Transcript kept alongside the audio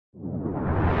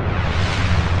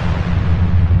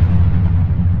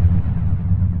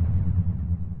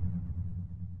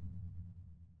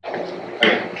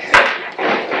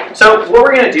So what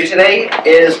we're going to do today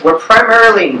is we're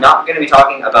primarily not going to be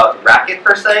talking about Racket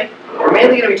per se. We're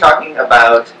mainly going to be talking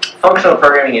about functional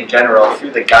programming in general through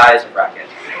the guise of Racket.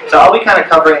 So I'll be kind of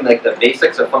covering like the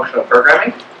basics of functional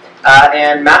programming.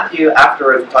 And Matthew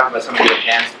afterwards will talk about some of the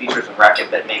advanced features of Racket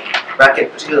that make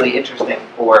Racket particularly interesting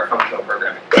for functional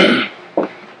programming.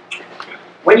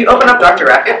 When you open up Dr.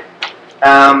 Racket,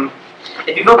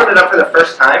 if you've opened it up for the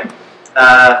first time,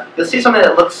 you'll see something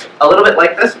that looks a little bit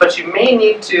like this, but you may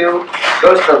need to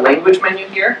go to the language menu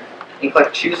here and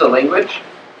click Choose a Language.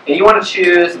 And you want to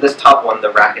choose this top one,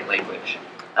 the Racket language.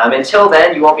 Until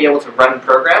then, you won't be able to run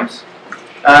programs.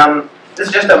 This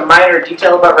is just a minor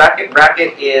detail about Racket.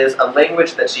 Racket is a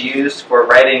language that's used for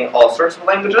writing all sorts of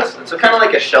languages. And so kind of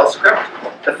like a shell script,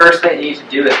 the first thing you need to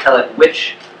do is tell it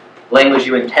which language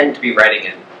you intend to be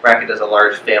writing in. Racket is a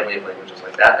large family of languages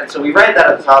like that. And so we write that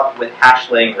at the top with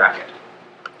 #lang Racket.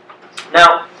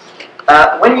 Now,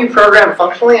 when you program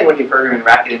functionally, and when you program in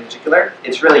Racket in particular,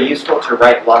 it's really useful to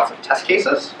write lots of test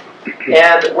cases.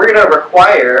 And we're going to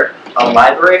require a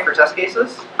library for test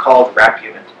cases called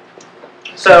wrap_unit.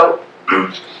 So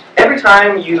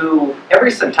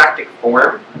every syntactic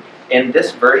form in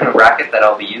this version of Racket that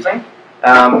I'll be using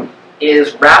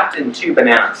is wrapped in two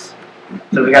bananas.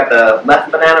 So we got the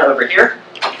left banana over here,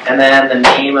 and then the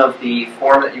name of the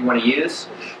form that you want to use.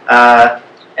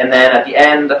 And then at the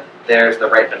end, there's the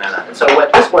right banana. And so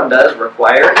what this one does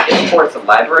require imports a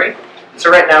library. So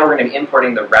right now we're going to be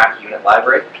importing the wrap_unit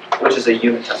library, which is a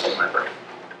unit testing library.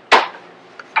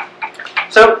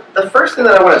 So the first thing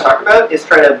that I want to talk about is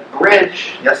try to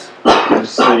bridge, yes?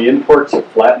 Is the imports a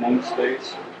flat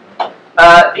namespace?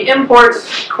 The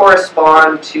imports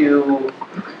correspond to,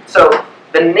 so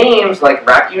the names like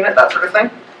wrap_unit, that sort of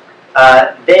thing,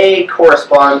 they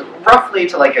correspond roughly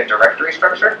to like a directory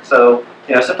structure. So,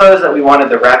 suppose that we wanted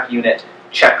the wrap_unit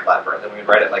check library, then we'd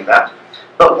write it like that.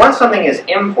 But once something is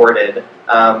imported,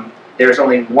 there's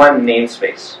only one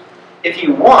namespace. If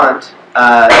you want,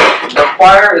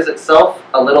 require is itself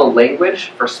a little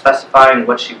language for specifying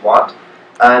what you want.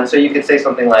 And so you could say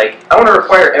something like, I want to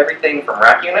require everything from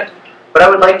wrap_unit, but I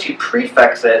would like to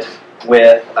prefix it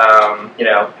with,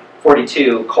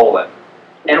 42 :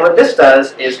 And what this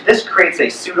does is this creates a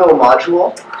pseudo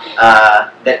module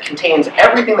that contains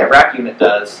everything that wrap_unit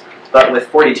does, but with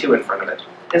 42 in front of it.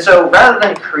 And so rather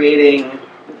than creating,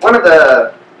 one of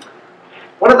the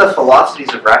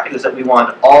philosophies of Racket is that we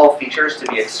want all features to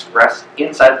be expressed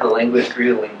inside of the language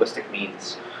through the linguistic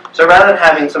means. So rather than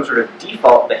having some sort of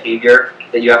default behavior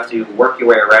that you have to work your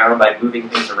way around by moving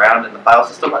things around in the file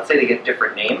system, let's say to get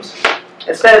different names,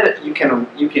 instead you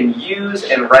can use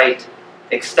and write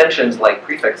extensions like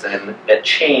prefixin that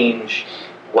change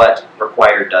what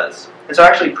required does. And so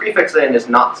actually prefixin is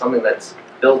not something that's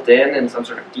built in some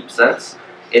sort of deep sense.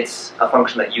 It's a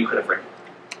function that you could have written.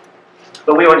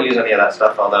 But we won't use any of that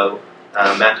stuff, although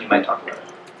Matthew might talk about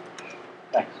it.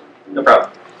 Thanks. No problem.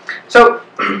 So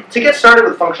to get started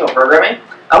with functional programming,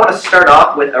 I want to start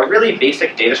off with a really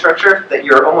basic data structure that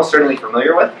you're almost certainly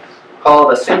familiar with,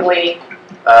 called a singly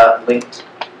linked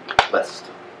list.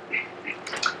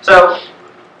 So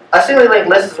a singly linked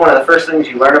list is one of the first things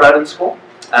you learn about in school.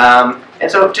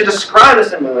 And so to describe a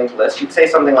singly linked list, you'd say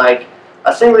something like,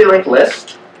 a singly linked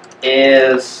list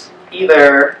is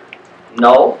either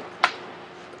null,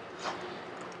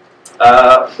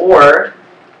 or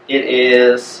it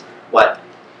is, what?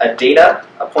 A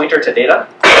pointer to data,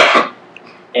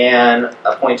 and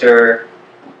a pointer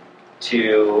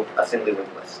to a singly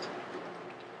linked list.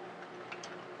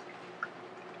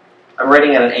 I'm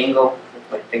writing at an angle.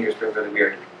 My fingers feel really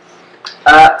weird.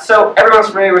 So everyone's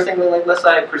familiar with singly linked lists,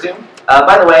 I presume.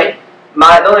 By the way,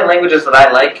 the only languages that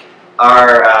I like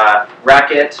are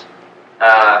Racket,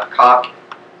 Coq,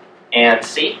 and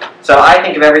C. So I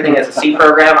think of everything as a C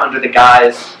program under the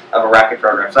guise of a Racket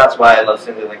program. So that's why I love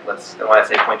singly linked lists and why I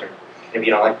say pointer. Maybe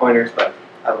you don't like pointers, but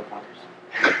I love pointers.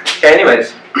 Okay,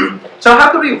 anyways. So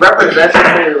how could we represent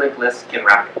a singly linked list in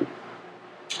Racket?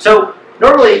 So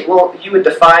normally, you would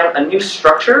define a new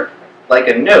structure, like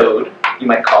a node, you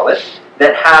might call it,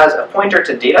 that has a pointer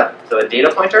to data, so a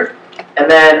data pointer, and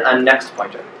then a next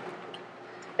pointer.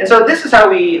 And so this is how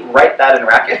we write that in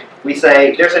Racket. We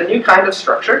say there's a new kind of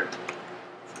structure,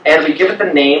 and we give it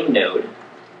the name node,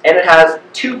 and it has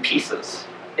two pieces.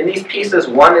 In these pieces,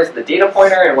 one is the data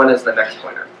pointer and one is the next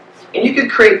pointer. And you could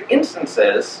create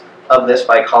instances of this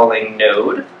by calling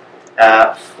node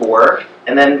for,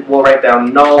 and then we'll write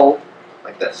down null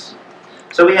like this.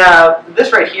 So we have,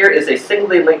 this right here is a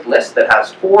singly linked list that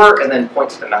has 4 and then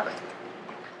points to nothing.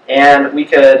 And we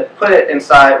could put it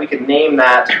inside, we could name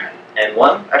that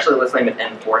N1. Actually, let's name it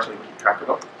N4 so we can keep track of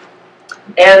them.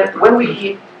 And when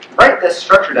we write this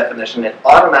structure definition, it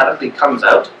automatically comes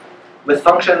out with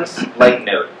functions like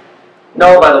node.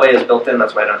 Null, by the way, is built in,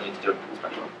 that's why I don't need to do it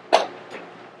special.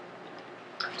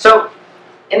 So,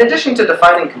 in addition to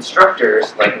defining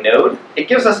constructors like node, it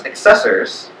gives us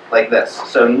accessors like this.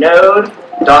 So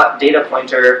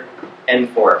node.dataPointer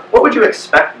n4. What would you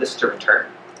expect this to return?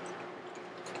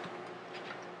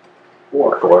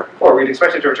 4. 4. We'd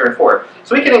expect it to return 4.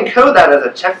 So we can encode that as a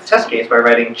test case by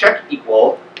writing check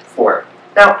equal 4.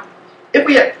 Now, if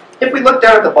we look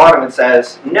down at the bottom, it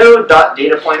says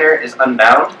node.dataPointer is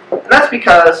unbound. And that's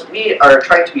because we are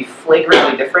trying to be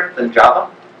flagrantly different than Java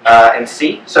and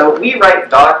C. So we write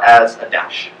dot as a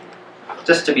dash,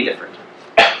 just to be different.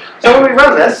 So when we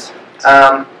run this,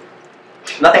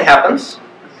 nothing happens.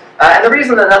 And the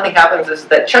reason that nothing happens is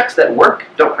that checks that work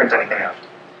don't print anything out.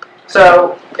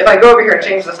 So if I go over here and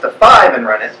change this to 5 and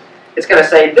run it, it's going to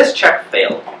say this check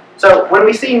failed. So when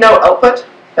we see no output,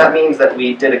 that means that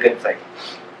we did a good thing.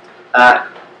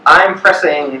 I'm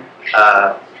pressing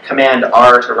Command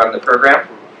R to run the program.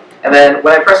 And then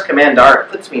when I press Command R,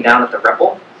 it puts me down at the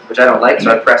REPL, which I don't like,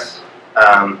 so I press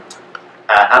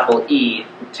Apple E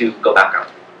to go back out.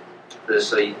 Just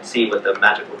so you can see what the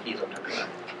magical keys I'm talking about.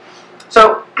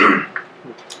 So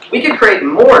we could create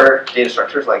more data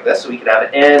structures like this. So we could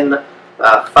have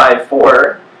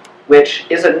N54, which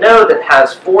is a node that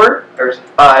has 4 or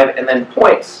 5 and then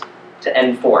points to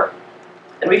N4.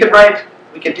 And we could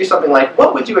do something like,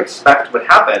 what would you expect would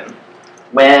happen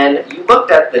when you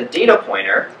looked at the data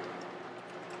pointer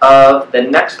of the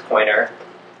next pointer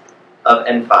of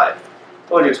N5?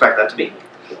 What would you expect that to be?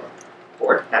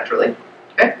 4, naturally.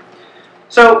 Okay.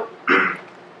 So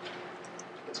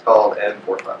it's called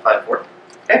N454.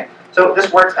 Okay. So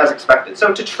this works as expected.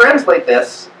 So to translate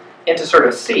this into sort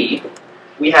of C,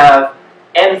 we have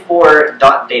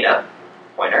N4.data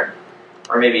pointer,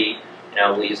 or maybe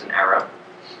we'll use an arrow.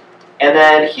 And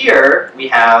then here we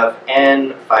have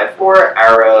N54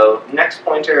 arrow next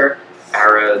pointer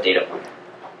arrow data pointer.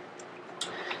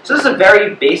 So this is a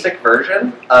very basic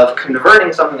version of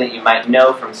converting something that you might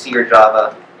know from C or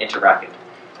Java into Racket.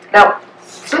 Now,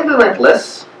 singly linked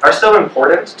lists are so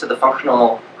important to the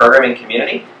functional programming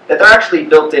community that they're actually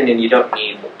built in and you don't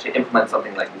need to implement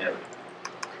something like node.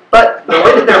 But the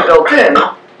way that they're built in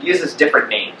uses different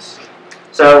names.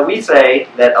 So we say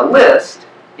that a list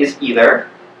is either,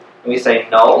 and we say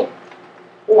null,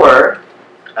 or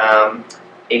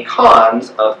a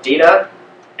cons of data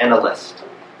and a list.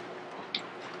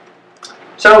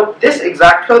 So this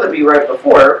exact code that we wrote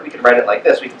before, we could write it like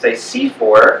this. We could say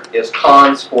C4 is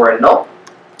cons for a null,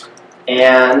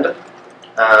 and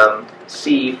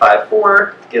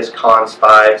C54 is cons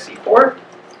 5 C4,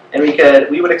 and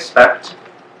we would expect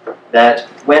that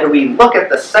when we look at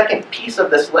the second piece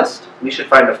of this list, we should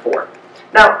find a 4.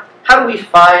 Now, how do we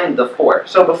find the 4?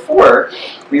 So before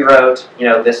we wrote,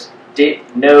 this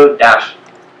node dash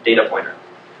data pointer.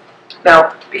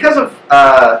 Now, because of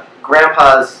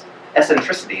Grandpa's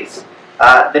eccentricities,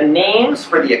 the names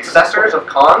for the accessors of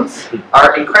cons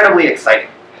are incredibly exciting.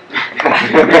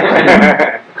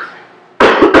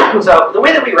 So the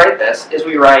way that we write this is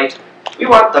we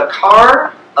want the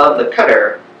car of the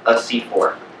cutter of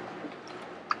C4.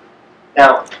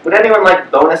 Now, would anyone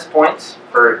like bonus points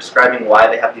for describing why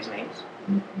they have these names?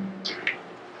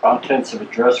 Contents of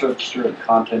address register and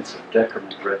contents of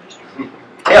decrement register.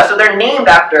 Yeah, so they're named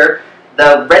after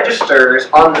the registers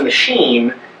on the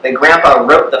machine that Grandpa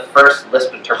wrote the first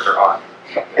Lisp interpreter on.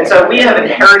 And so we have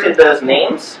inherited those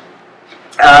names.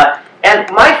 And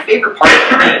my favorite part of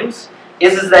the names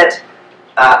is that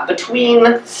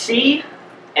between C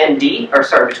and D, or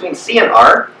sorry, between C and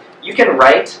R, you can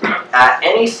write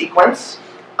any sequence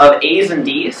of A's and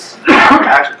D's,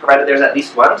 actually provided there's at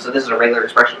least one, so this is a regular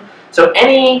expression. So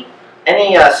any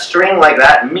string like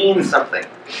that means something.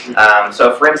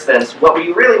 So for instance, what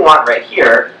we really want right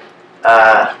here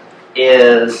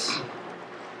is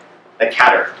a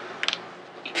catter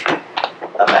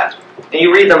of that. And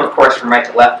you read them, of course, from right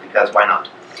to left, because why not?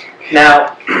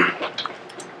 Now,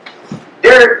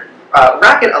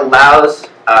 Racket allows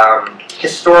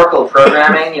historical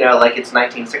programming, like it's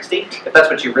 1960, if that's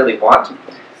what you really want.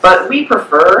 But we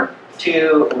prefer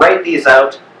to write these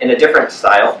out in a different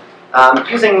style,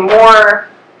 using more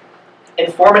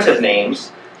informative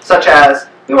names, such as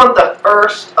we want the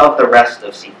first of the rest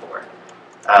of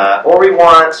C4. Or we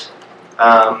want,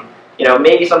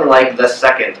 maybe something like the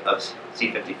second of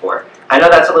C54. I know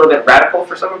that's a little bit radical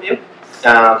for some of you,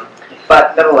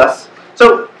 but nevertheless.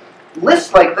 So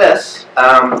lists like this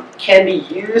can be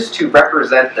used to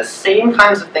represent the same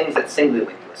kinds of things that singly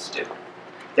linked lists do.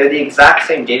 They're the exact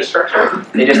same data structure,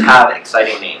 they just have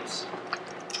exciting names.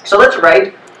 So let's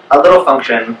write a little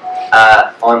function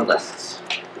on lists.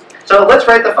 So let's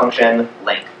write the function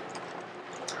length.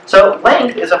 So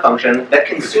length is a function that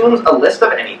consumes a list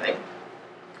of anything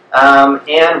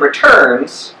and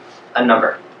returns a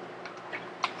number.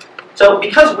 So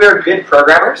because we're good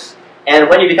programmers, and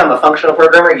when you become a functional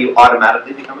programmer, you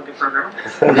automatically become a good programmer.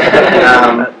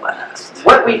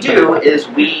 What we do is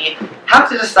we have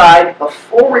to decide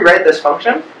before we write this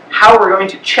function how we're going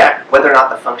to check whether or not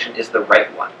the function is the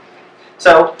right one.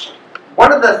 So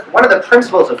one of the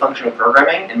principles of functional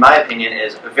programming, in my opinion,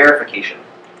 is verification.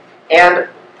 And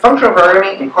functional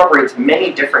programming incorporates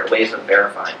many different ways of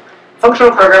verifying.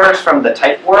 Functional programmers from the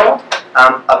type world,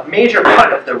 a major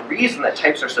part of the reason that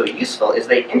types are so useful is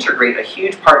they integrate a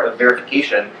huge part of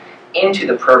verification into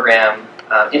the program,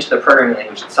 into the programming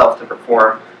language itself to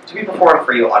be performed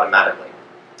for you automatically.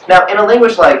 Now, in a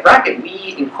language like Racket,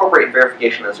 we incorporate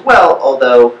verification as well,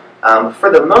 although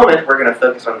for the moment we're going to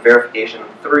focus on verification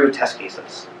through test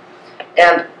cases.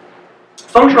 And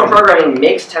functional programming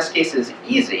makes test cases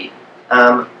easy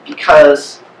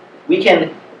because we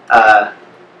can,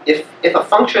 if a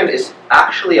function is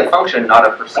actually a function, not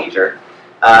a procedure,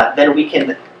 then we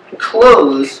can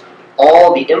close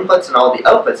all the inputs and all the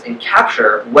outputs and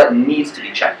capture what needs to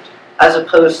be checked. As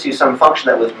opposed to some function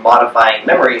that was modifying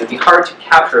memory, it would be hard to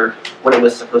capture what it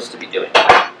was supposed to be doing.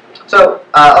 So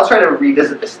I'll try to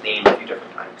revisit this theme a few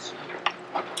different times.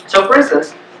 So for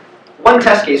instance, one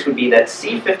test case would be that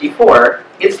C54,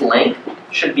 its length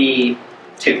should be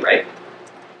 2, right?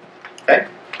 Okay.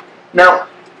 Now,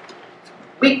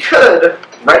 we could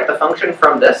write the function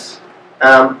from this,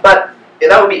 but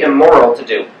that would be immoral to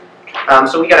do.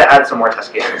 So we got to add some more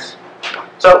test cases.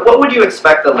 So what would you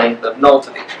expect the length of null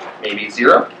to be? Maybe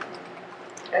 0?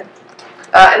 Okay.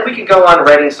 And we could go on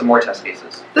writing some more test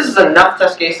cases. This is enough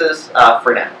test cases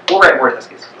for now. We'll write more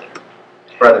test cases later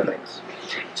for other things.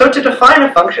 So to define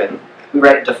a function, we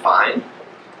write define,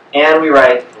 and we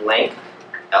write length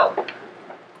L.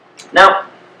 Now,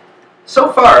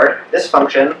 so far, this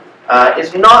function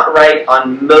is not right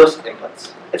on most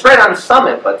inputs. It's right on some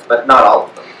inputs, but not all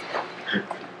of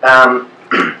them.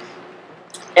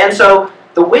 And so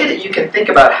the way that you can think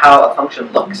about how a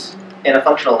function looks in a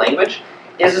functional language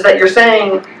is that you're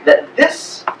saying that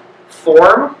this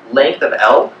form, length of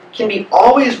L, can be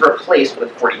always replaced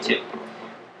with 42.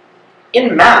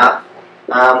 In math,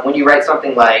 when you write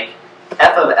something like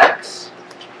f of x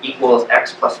equals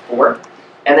x plus 4,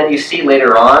 and then you see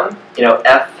later on,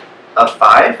 f of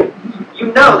 5, you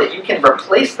know that you can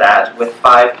replace that with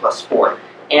 5 plus 4.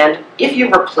 And if you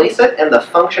replace it and the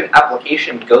function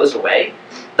application goes away,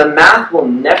 the math will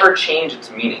never change its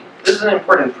meaning. This is an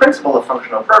important principle of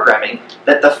functional programming,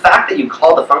 that the fact that you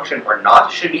call the function or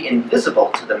not should be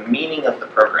invisible to the meaning of the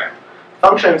program.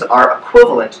 Functions are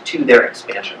equivalent to their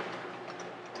expansion.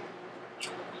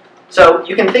 So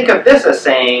you can think of this as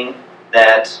saying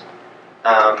that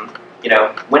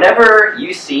whenever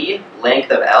you see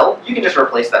length of L, you can just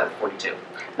replace that with 42.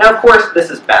 Now, of course, this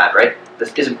is bad, right?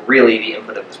 This isn't really the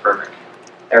input of this program.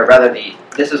 Or rather,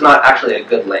 this is not actually a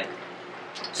good length.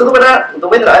 So the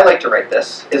way that I like to write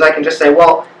this is I can just say,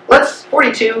 well,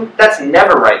 42, that's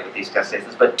never right with these test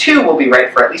cases, but 2 will be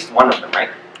right for at least one of them, right?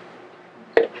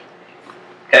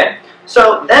 Okay?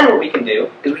 So then what we can do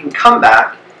is we can come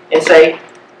back and say,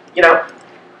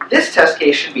 this test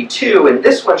case should be 2 and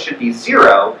this one should be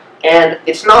 0, and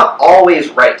it's not always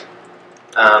right.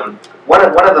 One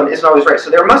of them isn't always right, so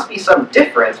there must be some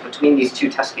difference between these two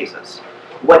test cases.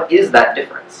 What is that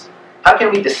difference? How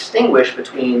can we distinguish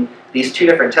between these two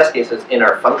different test cases in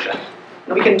our function?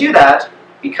 And we can do that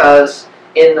because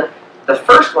in the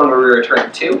first one where we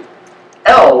returned 2,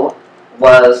 L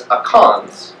was a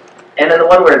cons, and in the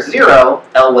one where it's 0,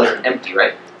 L was an empty,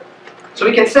 right? So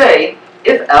we can say,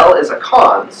 if L is a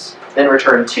cons, then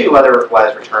return 2,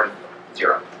 otherwise return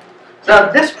 0. So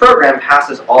now this program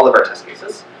passes all of our test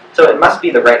cases, so it must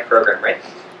be the right program, right?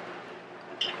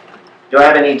 Do I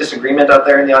have any disagreement out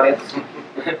there in the audience?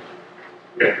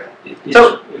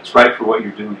 It's right for what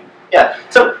you're doing. Yeah,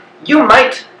 so you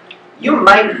might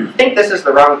think this is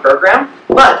the wrong program,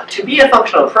 but to be a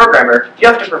functional programmer, you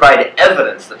have to provide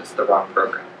evidence that it's the wrong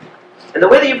program. And the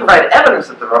way that you provide evidence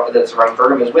that it's the wrong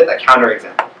program is with a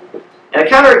counterexample. And a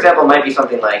counterexample might be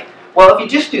something like, well, if you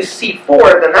just do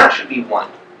C4, then that should be 1,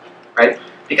 right?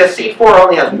 Because C4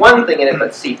 only has one thing in it,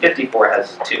 but C54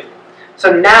 has 2.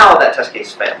 So now that test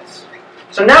case fails.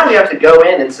 So now we have to go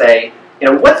in and say,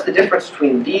 what's the difference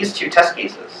between these two test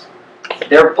cases?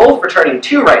 They're both returning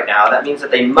 2 right now. That means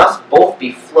that they must both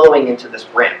be flowing into this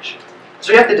branch.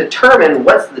 So we have to determine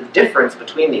what's the difference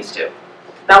between these two.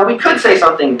 Now, we could say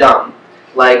something dumb,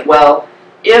 like, well,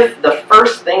 if the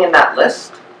first thing in that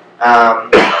list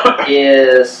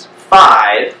is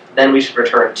 5, then we should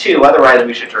return 2, otherwise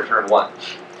we should return 1.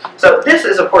 So this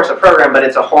is, of course, a program, but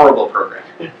it's a horrible program.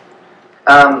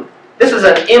 This is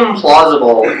an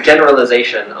implausible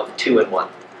generalization of 2 and 1.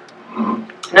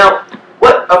 Now,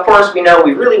 what, of course, we know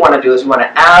we really want to do is we want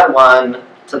to add 1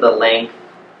 to the length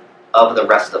of the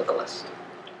rest of the list.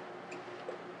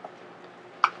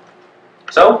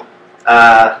 So,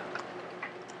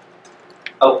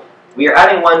 we are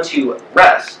adding 1 to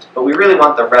rest, but we really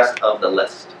want the rest of the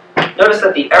list. Notice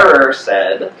that the error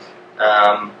said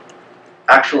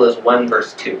actual is 1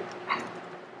 verse 2.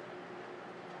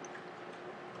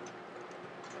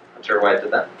 Not sure why it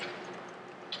did that.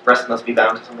 Rest must be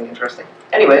bound to something interesting.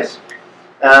 Anyways,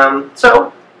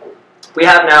 so we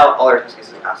have now all our test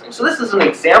cases passing. So this is an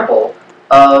example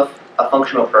of a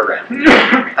functional program.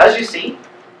 As you see,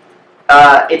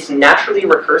 it's naturally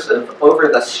recursive over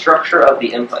the structure of the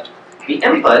input. The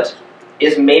input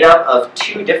is made up of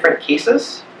 2 different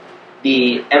cases,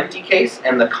 the empty case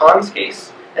and the cons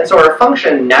case, and so our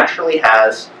function naturally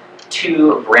has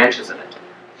 2 branches in it.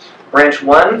 Branch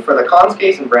 1 for the cons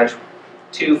case and branch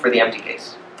 2 for the empty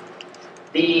case.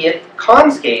 The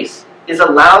cons case is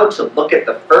allowed to look at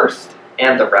the first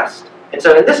and the rest, and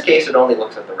so in this case it only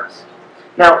looks at the rest.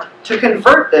 Now, to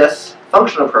convert this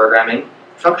functional program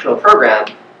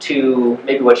to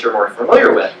maybe what you're more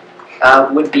familiar with,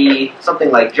 would be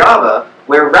something like Java,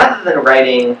 where rather than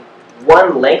writing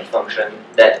one length function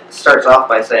that starts off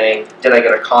by saying, did I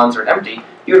get a cons or an empty,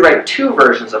 you would write 2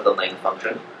 versions of the length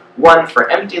function, one for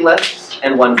empty lists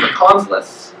and one for cons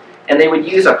lists, and they would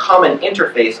use a common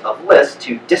interface of lists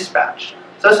to dispatch.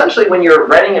 So essentially when you're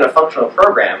writing in a functional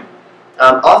program,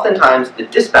 oftentimes the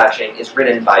dispatching is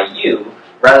written by you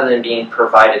rather than being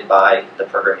provided by the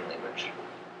programming language.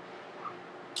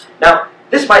 Now,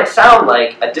 this might sound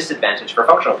like a disadvantage for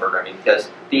functional programming because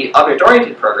the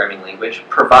object-oriented programming language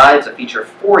provides a feature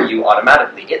for you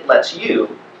automatically. It lets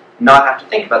you not have to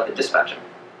think about the dispatching.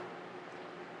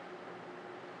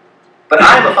 But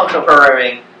I'm a functional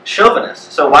programming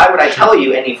chauvinist, so why would I tell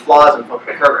you any flaws in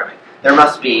functional programming? There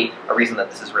must be a reason that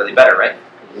this is really better, right?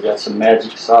 You got some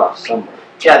magic sauce somewhere.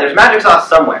 Yeah, there's magic sauce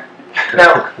somewhere.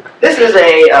 Now, this is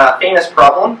a famous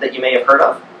problem that you may have heard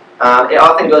of. It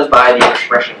often goes by the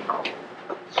expression problem.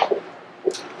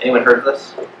 Anyone heard of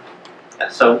this? Yeah,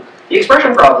 so the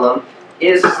expression problem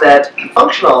is that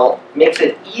functional makes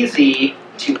it easy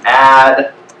to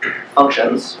add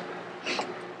functions,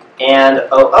 and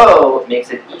OO makes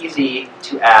it easy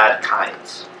to add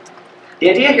kinds.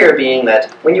 The idea here being that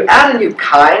when you add a new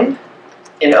kind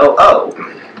in OO,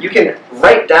 you can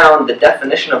write down the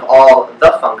definition of all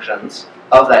the functions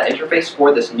of that interface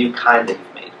for this new kind that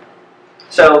you've made.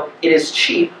 So it is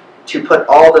cheap to put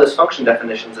all those function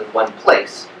definitions in one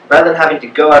place, rather than having to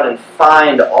go out and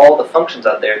find all the functions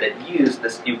out there that use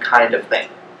this new kind of thing.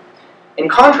 In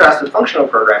contrast with functional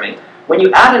programming, when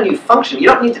you add a new function, you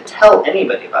don't need to tell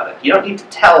anybody about it. You don't need to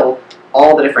tell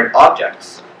all the different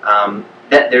objects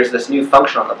that there's this new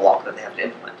function on the block that they have to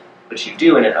implement, which you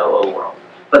do in an OO world.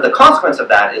 But the consequence of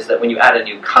that is that when you add a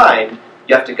new kind,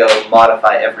 you have to go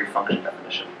modify every function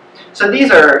definition. So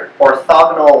these are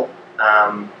orthogonal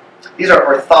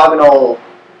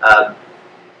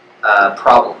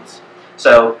problems.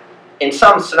 So in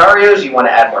some scenarios you want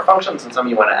to add more functions, in some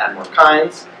you want to add more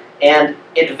kinds, and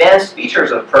advanced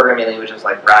features of programming languages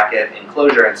like Racket and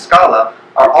Clojure and Scala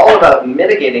are all about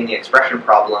mitigating the expression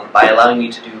problem by allowing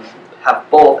you to have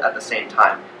both at the same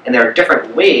time. And there are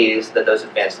different ways that those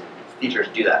advanced features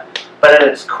do that. But at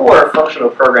its core, functional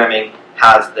programming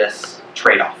has this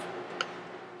trade-off.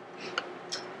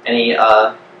 Any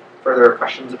further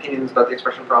questions, opinions about the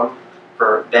expression problem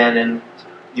for Ben and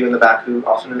you in the back who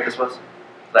also knew what this was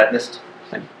that I missed?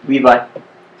 Levi.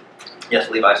 Yes,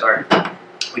 Levi, sorry.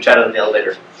 We chatted in the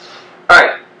elevator. All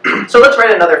right, so let's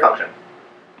write another function.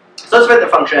 So let's write the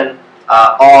function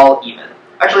all even.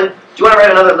 Actually, do you want to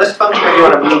write another list function or do you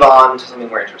want to move on to something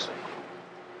more interesting?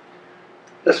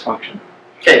 This function.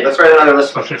 Okay, let's write another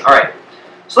list function. All right,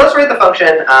 so let's write the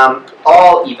function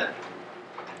all even.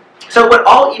 So what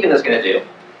all even is going to do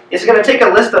is it's going to take a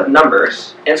list of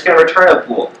numbers and it's going to return a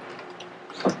bool.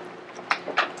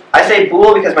 I say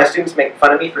bool because my students make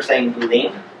fun of me for saying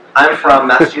boolean. I'm from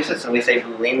Massachusetts and we say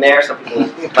boolean there. Some people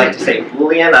like to say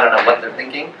boolean. I don't know what they're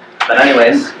thinking. But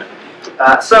anyways,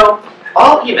 so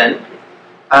all even,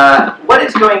 what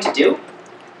it's going to do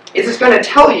is it's going to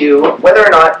tell you whether or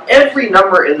not every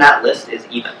number in that list is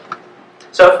even.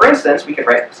 So for instance, we could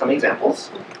write some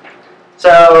examples.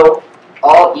 So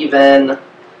all even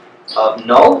of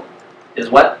null is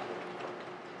what?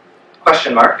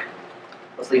 Question mark.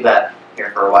 Let's leave that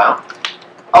here for a while.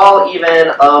 All even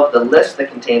of the list that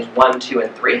contains 1, 2,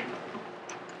 and 3.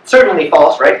 certainly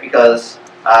false, right? Because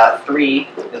 3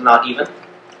 is not even.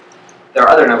 There are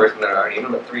other numbers that aren't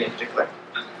even, but 3 in particular.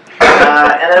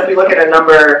 And then if we look at a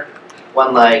number,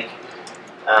 one like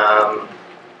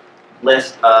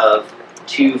list of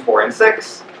 2, 4, and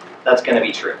 6, that's going to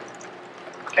be true.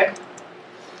 Okay?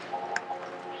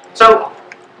 So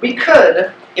we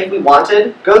could, if we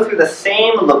wanted, go through the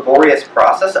same laborious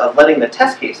process of letting the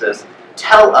test cases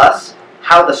tell us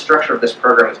how the structure of this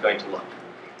program is going to look.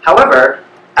 However,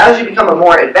 as you become a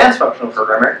more advanced functional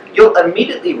programmer, you'll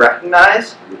immediately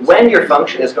recognize when your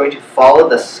function is going to follow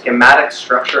the schematic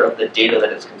structure of the data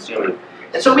that it's consuming.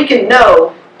 And so we can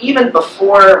know, even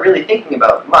before really thinking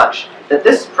about much, that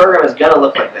this program is going to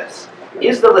look like this.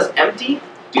 Is the list empty?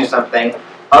 Do something.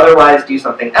 Otherwise, do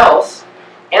something else.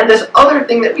 And this other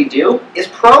thing that we do is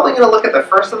probably going to look at the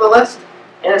first of the list,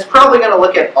 and it's probably going to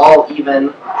look at all even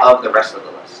of the rest of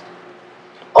the list.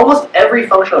 Almost every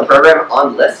functional program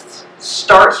on lists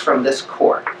starts from this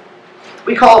core.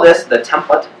 We call this the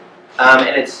template,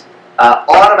 and it's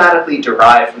automatically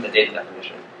derived from the data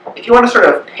definition. If you want to sort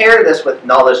of pair this with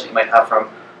knowledge that you might have from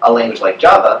a language like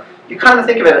Java, you kind of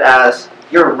think of it as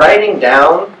you're writing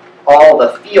down all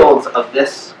the fields of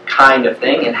this kind of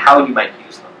thing and how you might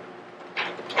use them.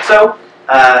 So,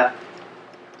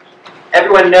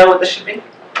 everyone know what this should be?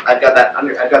 I've got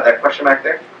that question mark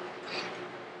there.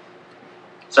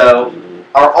 So,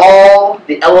 are all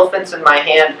the elephants in my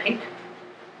hand pink?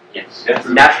 Yes.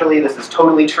 Naturally, this is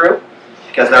totally true,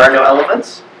 because there are no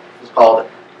elephants. It's called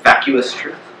vacuous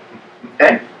truth.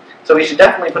 Okay? So we should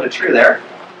definitely put a true there.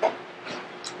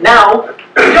 Now,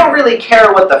 we don't really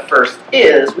care what the first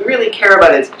is. We really care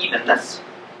about its evenness.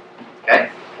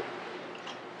 Okay?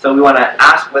 So we want to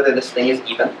ask whether this thing is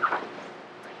even.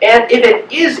 And if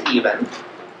it is even,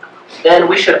 then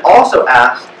we should also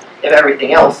ask if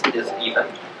everything else is even.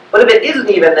 But if it isn't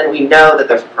even, then we know that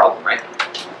there's a problem, right?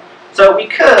 So we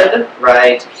could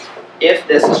write, if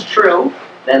this is true,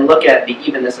 then look at the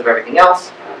evenness of everything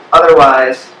else.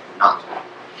 Otherwise, not.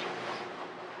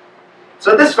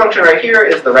 So this function right here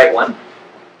is the right one.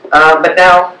 But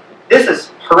now, this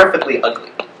is horrifically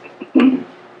ugly.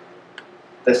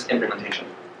 This implementation.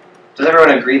 Does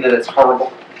everyone agree that it's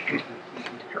horrible?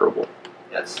 Terrible.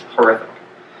 Yeah, it's horrific.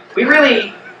 We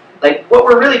really, what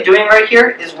we're really doing right here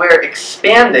is we're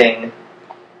expanding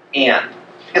and.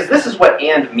 Because this is what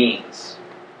and means.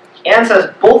 And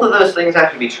says both of those things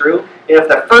have to be true, and if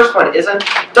the first one isn't,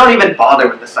 don't even bother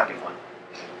with the second one.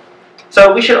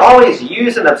 So we should always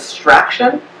use an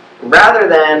abstraction rather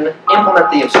than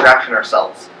implement the abstraction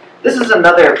ourselves. This is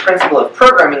another principle of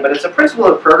programming, but it's a principle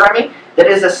of programming that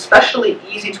is especially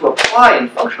easy to apply in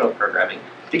functional programming,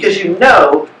 because you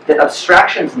know that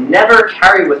abstractions never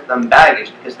carry with them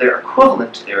baggage because they're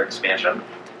equivalent to their expansion.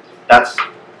 That's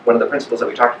one of the principles that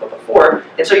we talked about before,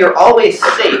 and so you're always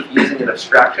safe using an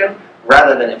abstraction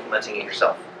rather than implementing it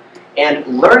yourself. And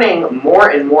learning more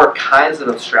and more kinds of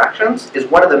abstractions is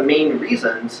one of the main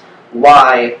reasons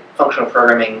why functional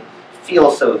programming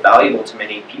feels so valuable to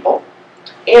many people.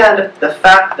 And the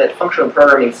fact that functional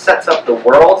programming sets up the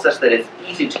world such that it's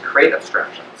easy to create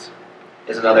abstractions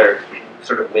is another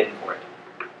sort of win for it.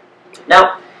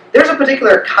 Now, there's a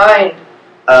particular kind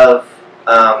of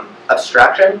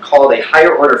abstraction called a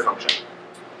higher order function.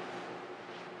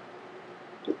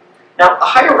 Now, a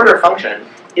higher order function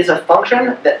is a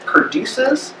function that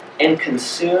produces and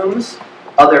consumes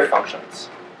other functions.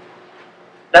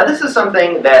 Now, this is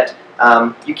something that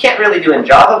you can't really do in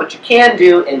Java, but you can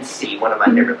do in C, one of my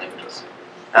favorite languages.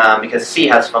 Because C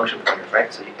has function pointers,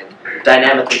 right? So you can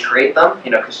dynamically create them,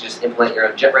 because you just implement your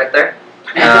own JIT right there.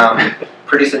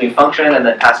 Produce a new function, and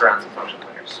then pass around some function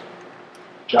pointers.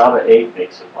 Java 8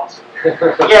 makes it possible.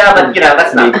 Yeah, but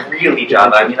that's not really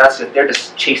Java. I mean, they're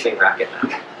just chasing Racket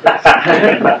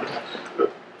now.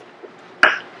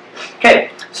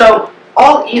 Okay, so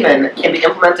all even can be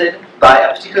implemented by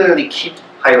a particularly cute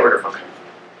higher order function.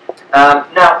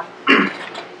 Now,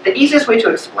 the easiest way to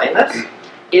explain this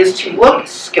is to look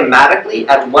schematically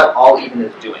at what all even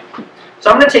is doing. So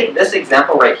I'm going to take this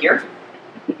example right here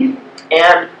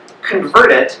and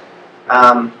convert it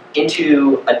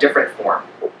into a different form.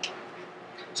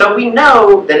 So we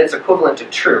know that it's equivalent to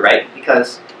true, right?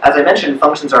 Because, as I mentioned,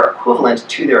 functions are equivalent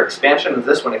to their expansion, and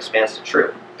this one expands to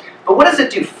true. But what does it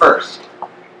do first?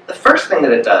 The first thing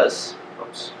that it does,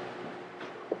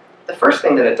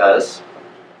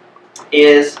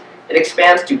 is it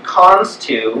expands to cons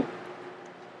to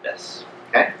this,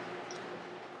 okay?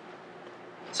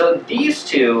 So these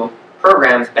two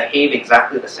programs behave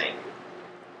exactly the same,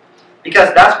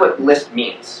 because that's what list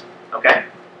means, okay?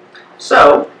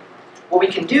 So what we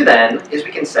can do then is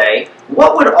we can say,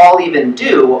 what would all even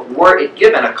do were it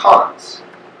given a cons?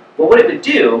 Well, what it would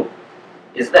do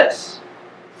is this.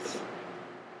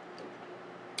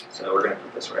 So we're going to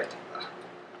put this right.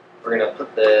 We're going to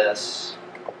put this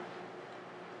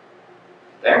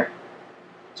there.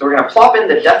 So we're going to plop in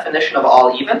the definition of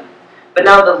all even. But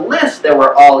now the list that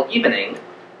we're all evening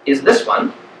is this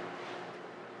one.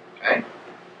 Okay.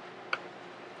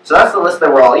 So that's the list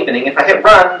that we're all evening. If I hit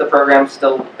run, the program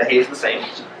still behaves the same.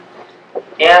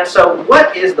 And so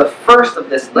what is the first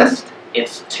of this list?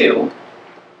 It's 2.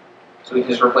 So we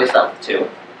can just replace that with 2.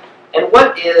 And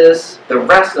what is the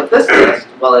rest of this list?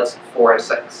 Well, it's 4 and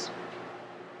 6.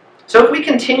 So if we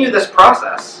continue this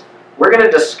process, we're going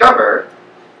to discover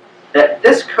that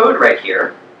this code right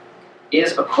here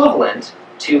is equivalent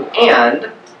to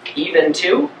and even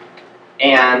 2,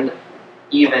 and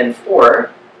even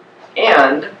 4,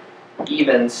 and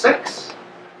even 6,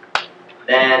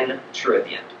 then true at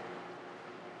the end.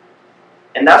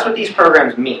 And that's what these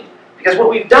programs mean. Because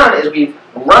what we've done is we've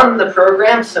run the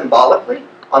program symbolically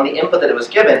on the input that it was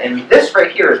given, and this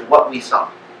right here is what we saw.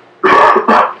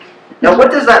 Now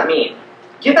what does that mean?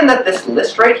 Given that this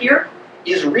list right here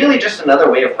is really just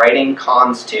another way of writing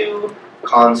cons 2,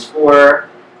 cons 4,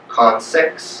 cons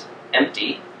 6,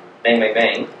 empty, bang, bang,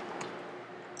 bang.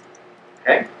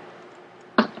 Okay?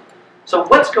 So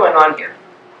what's going on here?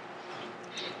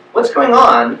 What's going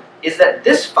on is that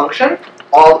this function,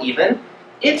 all even,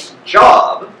 its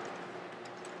job,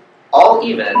 all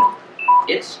even,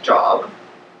 its job,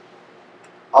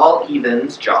 all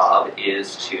even's job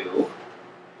is to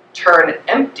turn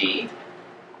empty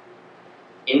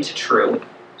into true.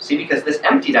 See, because this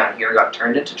empty down here got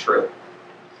turned into true.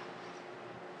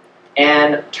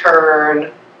 And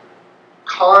turn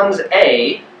cons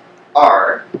A,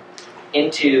 R,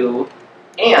 into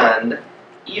and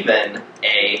even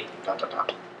A, dot, dot,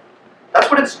 dot. That's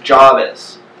what its job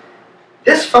is.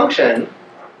 This function,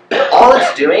 all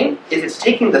it's doing is it's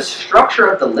taking the structure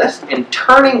of the list and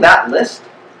turning that list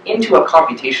into a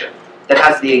computation that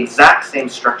has the exact same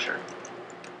structure.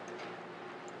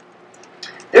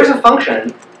 There's a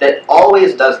function that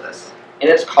always does this, and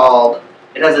it's called,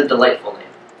 it has a delightful name.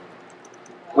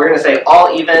 We're going to say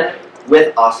all even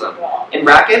with awesome. In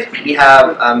Racket, we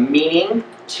have meaning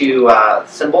to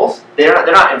symbols. They're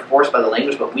not enforced by the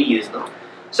language, but we use them.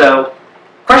 So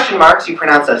question marks you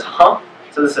pronounce as huh.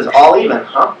 So this is all even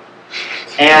huh.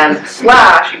 And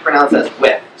slash you pronounce as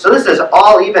with. So this is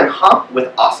all even huh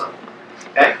with awesome.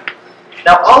 Okay?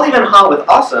 Now all even huh with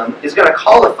awesome is going to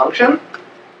call a function,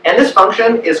 and this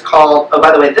function is called, oh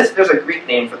by the way, there's a Greek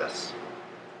name for this.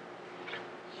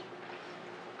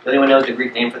 Does anyone know what the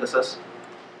Greek name for this is?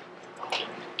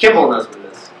 Kimball knows what it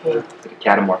is. Is it a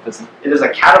catamorphism? It is a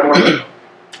catamorphism.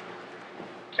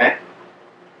 Okay?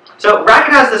 So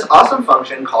Racket has this awesome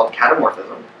function called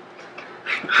catamorphism.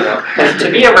 To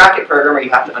be a Racket programmer, you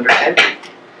have to understand it.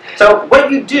 So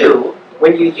what you do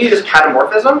when you use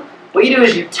catamorphism, what you do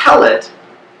is you tell it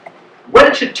what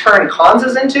it should turn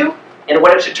conses into and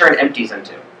what it should turn empties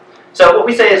into. So what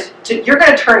we say is, you're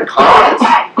going to turn cons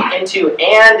into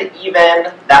and,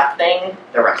 even, that thing,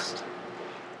 the rest.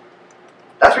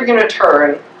 That's what you're going to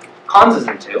turn conses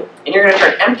into, and you're going to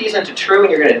turn empties into true,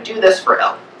 and you're going to do this for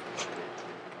L.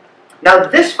 Now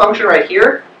this function right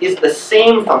here is the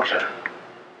same function,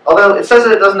 although it says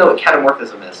that it doesn't know what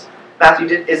catamorphism is. Matthew,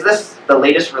 is this the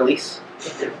latest release?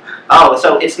 Oh,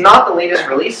 so it's not the latest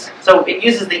release. So it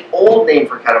uses the old name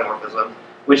for catamorphism,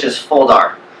 which is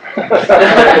foldar.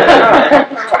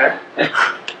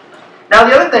 Now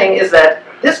the other thing is that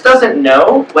this doesn't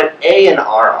know what A and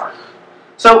R are.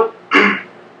 So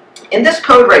in this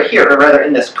code right here, or rather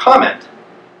in this comment,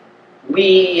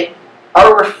 we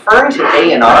are referring to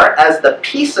A and R as the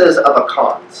pieces of a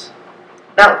cons.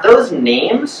 Now those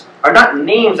names are not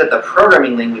names that the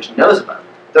programming language knows about.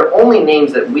 They're only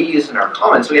names that we use in our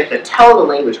comments, so we have to tell the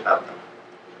language about them.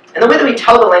 And the way that we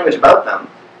tell the language about them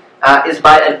is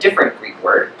by a different Greek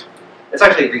word. It's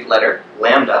actually a Greek letter,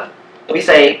 lambda. And we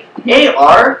say,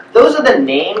 AR, those are the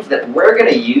names that we're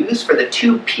going to use for the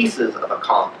two pieces of a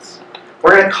cons.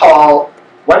 We're going to call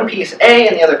one piece A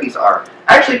and the other piece R.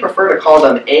 I actually prefer to call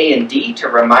them A and D to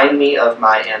remind me of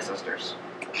my ancestors.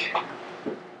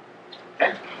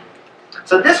 Okay?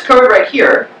 So this code right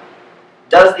here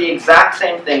does the exact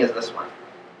same thing as this one.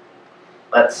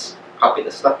 Let's copy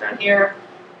this stuff down here,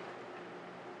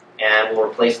 and we'll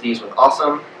replace these with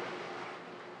awesome.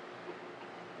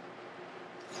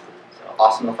 So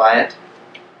awesomify it.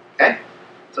 Okay?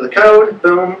 So the code,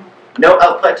 boom, no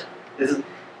output. This is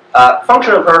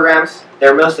functional programs.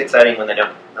 They're most exciting when they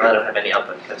don't have any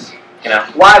output, because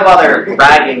why bother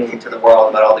bragging to the world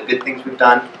about all the good things we've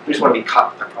done? We just want to be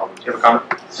caught with our problems. Do you have a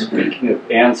comment? Speaking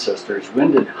of ancestors,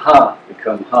 when did ha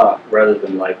become ha rather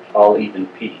than like all even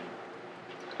p?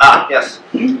 Ah, yes.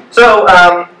 So,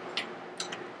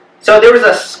 so there was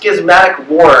a schismatic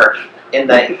war in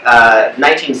the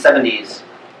 1970s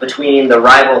between the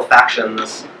rival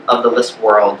factions of the Lisp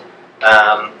world,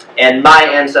 and my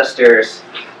ancestors.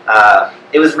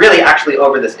 It was really actually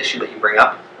over this issue that you bring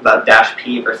up about dash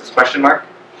p versus question mark.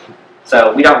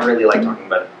 So we don't really like talking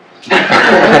about it.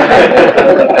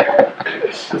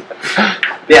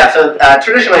 Yeah. So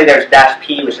traditionally there's dash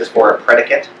p, which is for a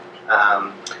predicate,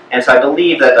 and so I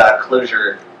believe that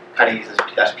Clojure kind of uses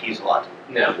dash p's a lot.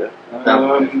 No.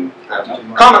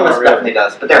 Common Lisp definitely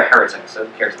does, but they're heretics, so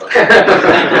who cares about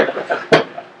that?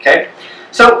 Okay.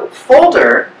 So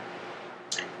folder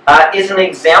is an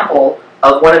example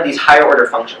of one of these higher order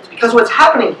functions. Because what's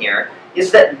happening here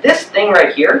is that this thing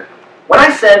right here, when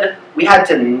I said we had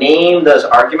to name those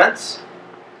arguments,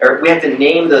 or we had to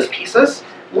name those pieces,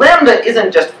 lambda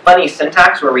isn't just funny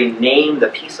syntax where we name the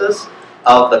pieces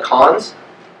of the cons.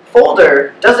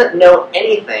 Folder doesn't know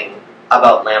anything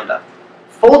about lambda.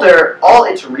 Folder, all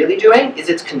it's really doing is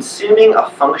it's consuming a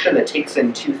function that takes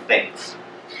in two things.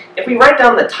 If we write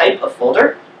down the type of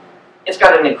folder, it's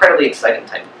got an incredibly exciting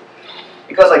type.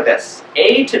 It goes like this: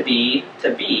 A to B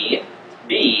to B,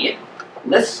 B,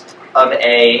 list of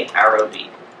A, arrow B.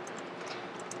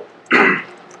 Let me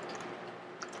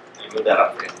move that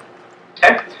up for you.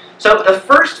 Okay? So the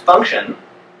first function,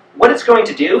 what it's going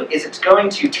to do is it's going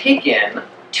to take in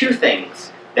two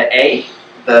things. The A,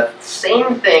 the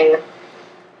same thing,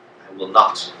 I will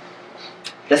not.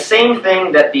 The same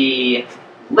thing that the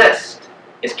list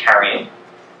is carrying,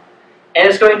 and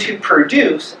it's going to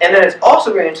produce, and then it's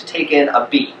also going to take in a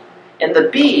B. And the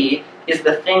B is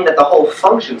the thing that the whole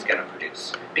function is going to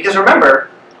produce. Because remember,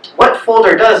 what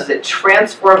folder does is it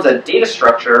transforms a data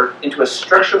structure into a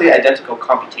structurally identical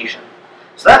computation.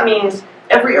 So that means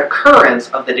every occurrence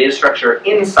of the data structure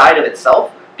inside of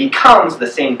itself becomes the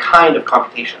same kind of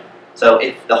computation. So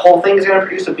if the whole thing is going to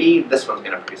produce a B, this one's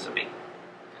going to produce a B.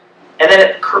 And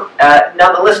then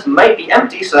now the list might be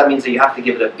empty, so that means that you have to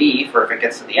give it a B for if it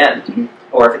gets to the end,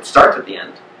 or if it starts at the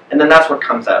end. And then that's what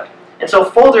comes out. And so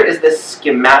folder is this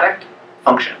schematic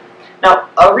function. Now,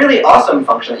 a really awesome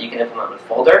function that you can implement with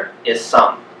folder is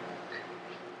sum.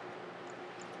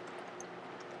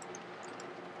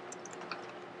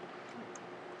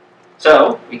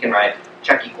 So we can write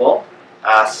check equal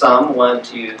sum 1,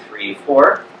 2, 3,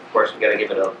 4. Of course, we've got to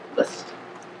give it a list.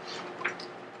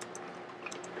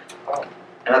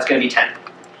 And that's going to be 10.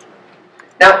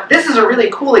 Now, this is a really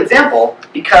cool example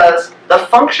because the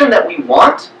function that we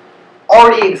want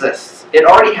already exists. It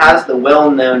already has the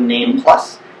well-known name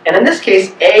plus. And in this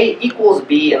case, A equals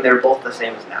B, and they're both the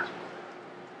same as that.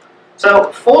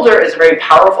 So folder is a very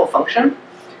powerful function,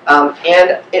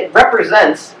 and it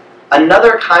represents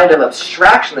another kind of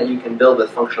abstraction that you can build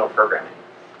with functional programming.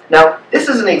 Now, this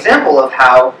is an example of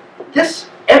how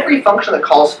every function that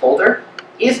calls folder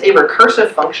is a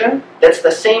recursive function that's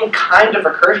the same kind of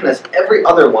recursion as every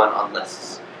other one on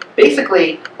lists.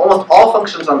 Basically, almost all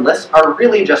functions on lists are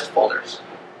really just folders,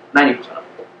 90% of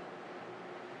them.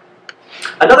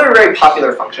 Another very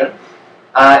popular function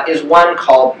is one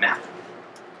called map.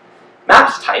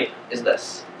 Map's type is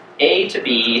this: A to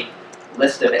B,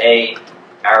 list of A,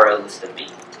 arrow list of B.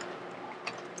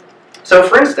 So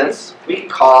for instance, we could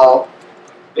call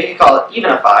it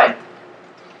evenify.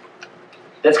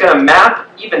 That's going to map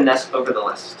evenness over the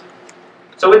list.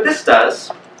 So what this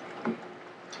does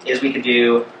is we could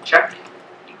do check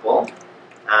equal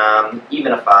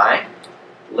evenify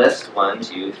list 1,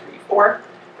 2, 3, 4,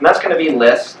 and that's going to be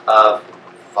list of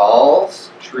false,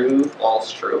 true,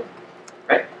 false, true,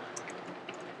 right?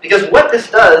 Because what this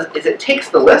does is it takes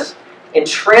the list and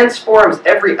transforms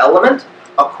every element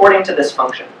according to this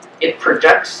function. It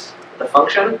projects the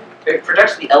function, it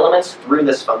projects the elements through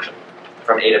this function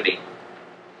from A to B.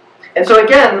 And so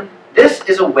again, this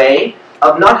is a way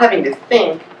of not having to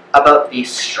think about the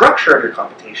structure of your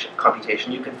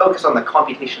computation. You can focus on the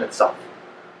computation itself.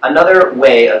 Another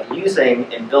way of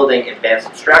using and building advanced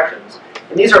abstractions.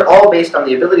 And these are all based on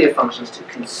the ability of functions to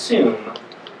consume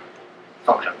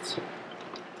functions.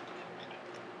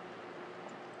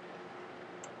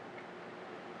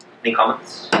 Any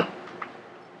comments?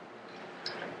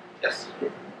 Yes?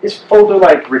 Is folder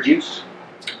like reduce?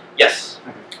 Yes.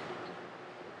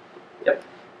 Yep.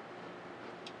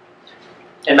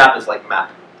 And map is like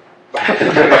map.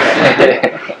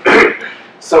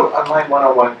 So on line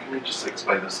 101, can you just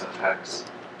explain the syntax?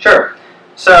 Sure.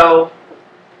 So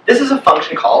this is a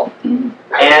function call, and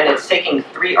it's taking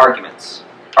 3 arguments.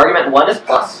 Argument 1 is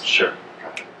plus. Sure.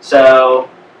 So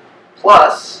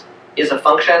plus is a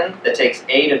function that takes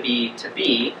a to b to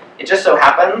b. It just so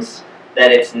happens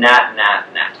that it's nat,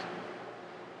 nat, nat.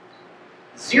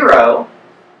 0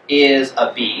 is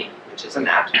a b, which is a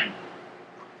nat.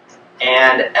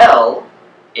 And L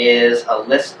is a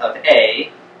list of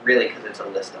a, really because it's a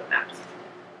list of nat.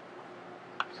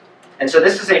 And so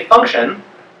this is a function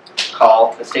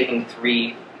call that's taking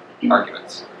 3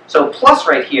 arguments. So plus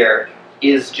right here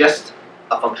is just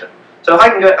a function. So if I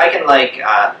can go,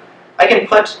 I can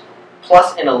put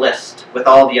plus in a list with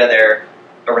all the other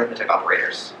arithmetic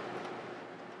operators.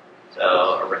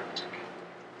 So arithmetic.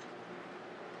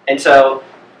 And so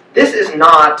this is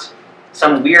not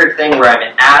some weird thing where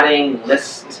I'm adding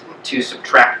lists to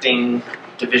subtracting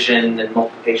division and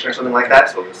multiplication or something like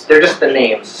that. They're just the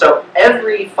names. So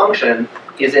every function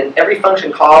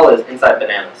call is inside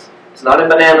bananas. It's not in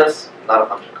bananas, not a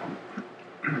function call.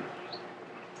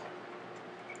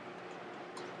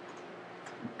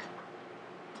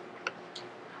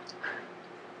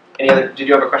 Did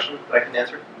you have a question that I can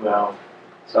answer? Well,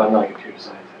 so I'm not a computer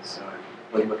scientist, so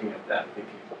I'm looking at that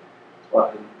thinking,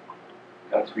 well,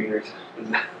 God's greeners.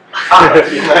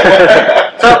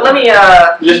 So let me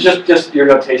just your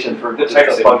notation for the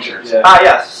types of functions. Yeah.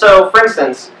 Yes. So for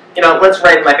instance, let's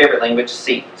write my favorite language,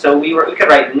 C. So we could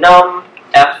write num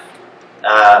f.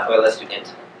 Well, let's do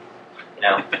int.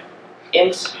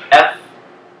 Int f,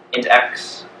 int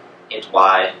x, int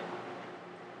y.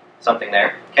 Something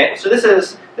there. Okay. So this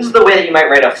is the way that you might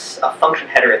write a function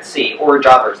header at C or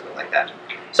Java or something like that.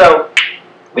 So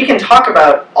we can talk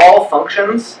about all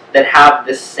functions that have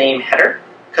this same header,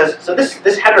 so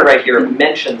this header right here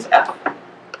mentions f.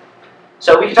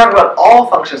 So we can talk about all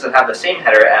functions that have the same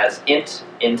header as int,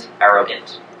 int, arrow,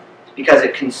 int, because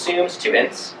it consumes 2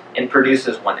 ints and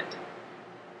produces 1 int.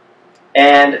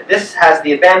 And this has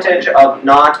the advantage of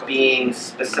not being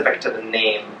specific to the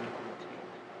name.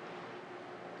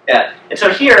 Yeah. And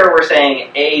so here we're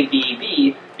saying a, b,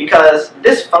 b, because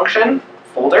this function,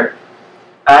 folder,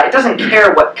 it doesn't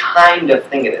care what kind of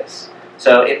thing it is.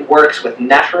 So it works with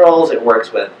naturals, it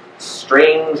works with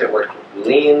strings, it works with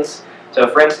booleans. So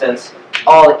for instance,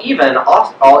 all even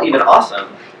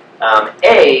awesome,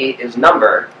 a is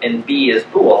number and b is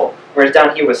bool, whereas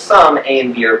down here with sum, a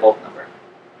and b are both number.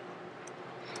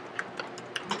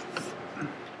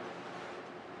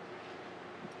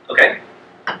 Okay.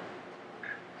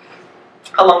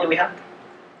 How long do we have?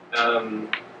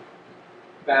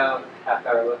 About half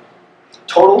hour left.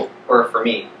 Total, or for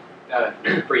me?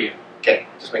 For you. Okay,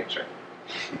 just making sure.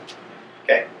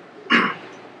 Okay. All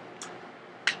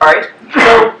right.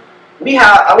 So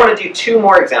I want to do 2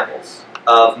 more examples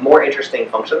of more interesting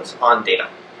functions on data.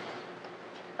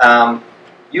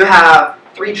 You have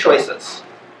 3 choices.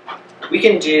 We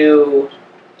can do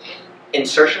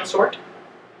insertion sort.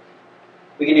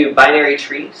 We can do binary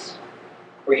trees.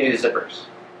 Or we can do zippers.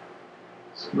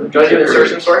 Do you want to do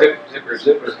insertion sort?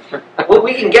 Zipper. Well,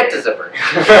 we can get to zippers.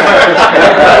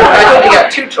 I told you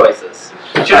got 2 choices.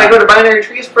 Should I go to binary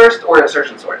trees first or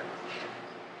insertion sort?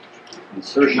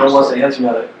 Insertion No one wants sort. to answer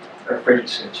now that are afraid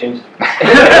it's going to change it.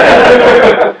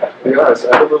 To be honest,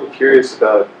 I'm a little curious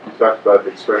about, you talked about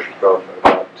the expression problem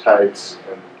about types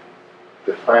and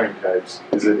defining types.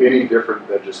 Is it any different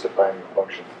than just defining a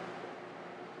function?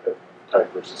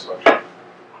 Type versus function?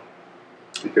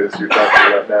 Because you're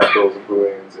talking about naturals and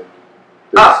booleans and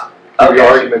do the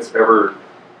arguments ever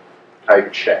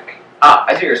type check? I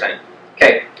see what you're saying.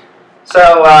 Okay.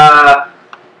 So,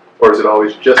 or is it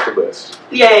always just a list?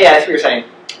 yeah, I see what you're saying.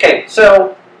 Okay,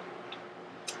 so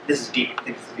this is deep.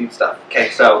 This is deep stuff. Okay,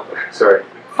 so Sorry.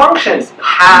 functions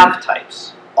have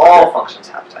types. All functions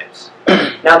have types.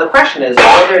 Now the question is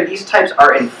whether these types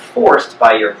are enforced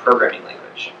by your programming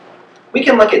language. We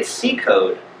can look at C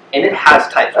code, and it has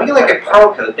types. We can look at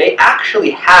Perl code. They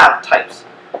actually have types.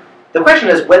 The question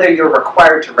is whether you're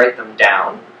required to write them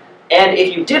down, and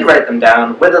if you did write them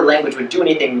down, whether the language would do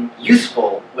anything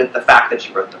useful with the fact that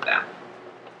you wrote them down.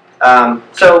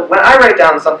 So when I write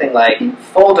down something like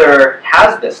folder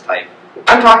has this type,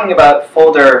 I'm talking about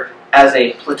folder as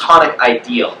a platonic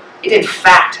ideal. It in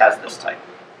fact has this type.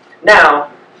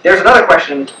 Now, there's another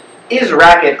question. Is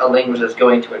Racket a language that's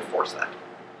going to enforce that?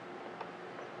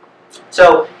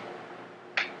 So,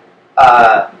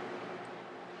 I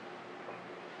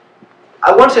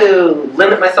want to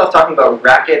limit myself talking about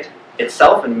Racket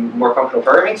itself and more functional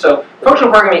programming. So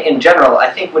functional programming in general, I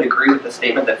think, would agree with the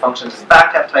statement that functions in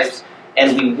fact have types,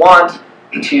 and we want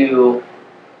to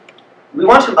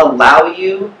allow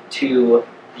you to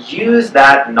use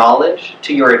that knowledge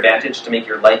to your advantage to make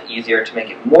your life easier, to make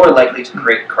it more likely to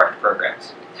create correct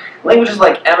programs. Languages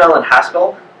like ML and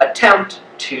Haskell attempt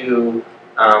to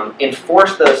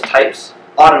enforce those types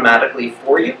automatically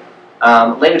for you.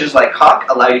 Languages like Hawk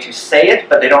allow you to say it,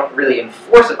 but they don't really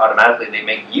enforce it automatically. They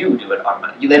make you do it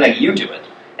automatically. They make you do it,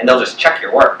 and they'll just check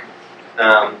your work.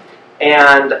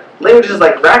 And languages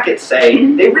like Racket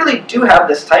say, they really do have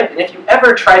this type, and if you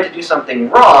ever try to do something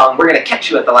wrong, we're going to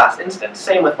catch you at the last instant.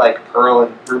 Same with like Perl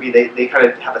and Ruby, they kind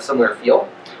of have a similar feel.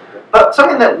 But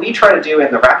something that we try to do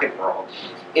in the Racket world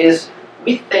is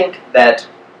we think that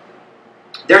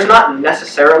there's not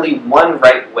necessarily one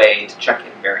right way to check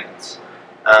invariants.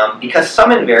 Because some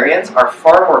invariants are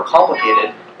far more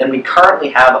complicated than we currently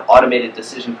have automated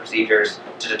decision procedures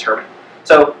to determine.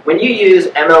 So when you use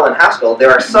ML and Haskell, there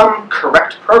are some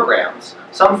correct programs,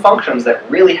 some functions that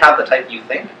really have the type you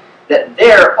think, that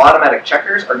their automatic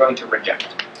checkers are going to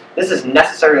reject. This is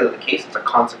necessarily the case. It's a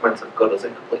consequence of Gödel's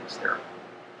incompleteness theorem.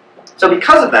 So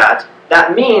because of that,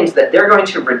 that means that they're going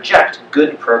to reject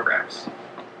good programs.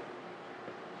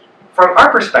 From our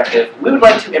perspective, we would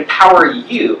like to empower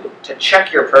you to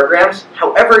check your programs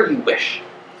however you wish.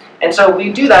 And so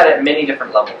we do that at many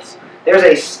different levels. There's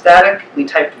a statically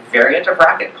typed variant of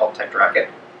Racket called typed Racket.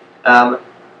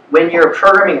 When you're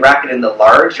programming Racket in the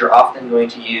large, you're often going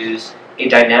to use a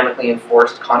dynamically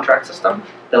enforced contract system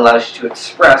that allows you to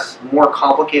express more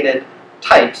complicated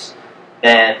types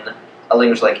than a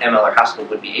language like ML or Haskell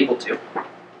would be able to.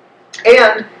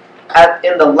 And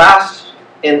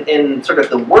in sort of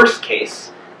the worst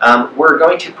case, we're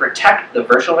going to protect the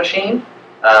virtual machine,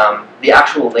 the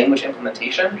actual language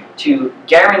implementation, to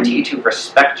guarantee to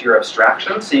respect your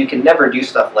abstractions, so you can never do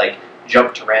stuff like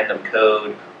jump to random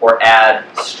code or add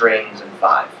strings in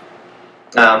 5.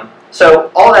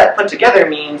 So all that put together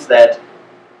means that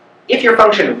if your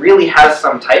function really has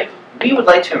some type, we would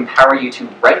like to empower you to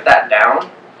write that down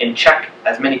and check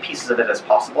as many pieces of it as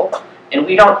possible. And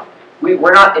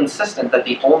we're not insistent that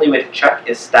the only way to check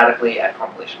is statically at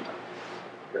compilation time.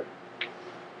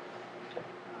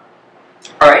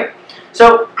 All right,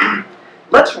 so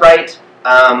let's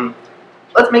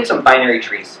make some binary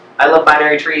trees. I love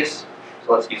binary trees,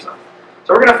 so let's use them.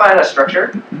 So we're going to find a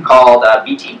structure called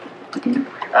BT, and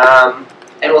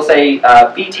we'll say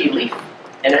BT leaf,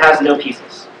 and it has no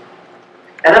pieces.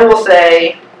 And then we'll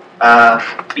say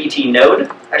BT node.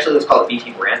 Actually, let's call it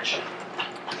BT branch.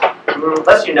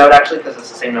 Let's do node, actually, because it's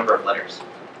the same number of letters.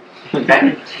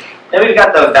 Okay. Then we've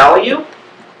got the value,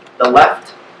 the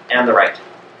left, and the right.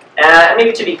 And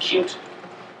maybe to be cute,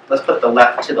 let's put the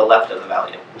left to the left of the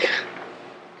value.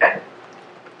 Okay.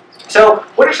 So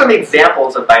what are some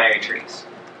examples of binary trees?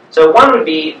 So one would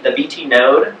be the BT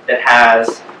node that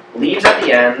has leaves at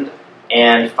the end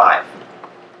and 5.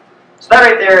 So that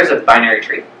right there is a binary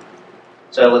tree.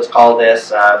 So let's call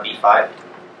this B5.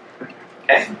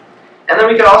 Okay. And then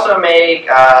we could also make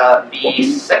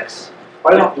B6.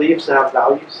 Why don't leaves have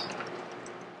values?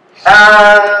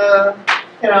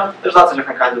 You know, there's lots of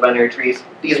different kinds of binary trees.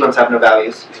 These ones have no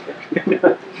values.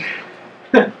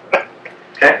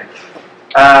 Okay.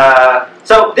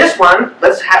 So this one,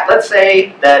 let's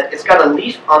say that it's got a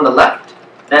leaf on the left,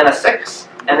 then a 6,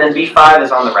 and then B5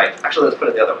 is on the right. Actually, let's put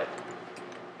it the other way.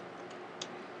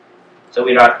 So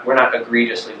we're not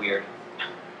egregiously weird.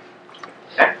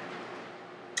 Okay.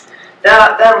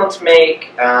 Then let's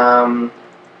make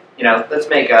let's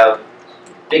make a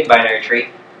big binary tree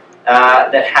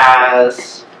that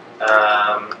has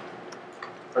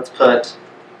let's put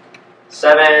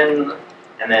 7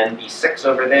 and then B6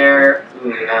 over there.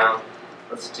 Now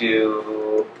let's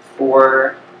do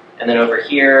 4, and then over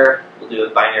here we'll do a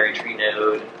binary tree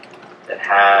node that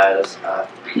has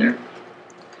 3 there.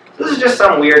 So this is just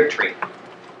some weird tree.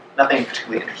 Nothing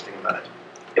particularly interesting about it.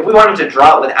 If we wanted to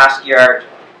draw it with ASCII art,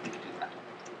 we could do that,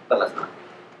 but let's not.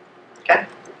 Okay.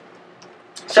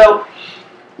 So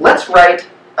let's write,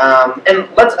 and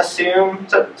let's assume,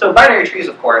 so binary trees,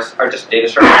 of course, are just data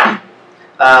structures,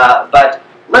 but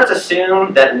let's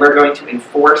assume that we're going to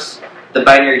enforce the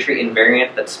binary tree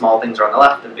invariant that small things are on the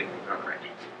left and big things are on the right.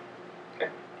 Okay.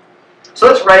 So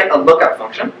let's write a lookup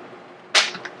function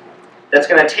that's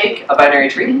going to take a binary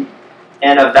tree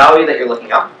and a value that you're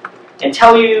looking up and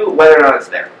tell you whether or not it's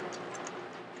there.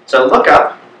 So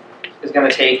lookup is going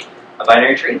to take a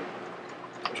binary tree,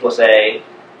 which will say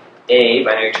a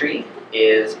binary tree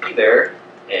is either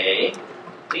a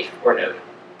leaf or node.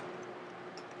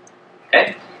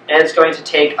 Okay? And it's going to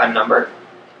take a number.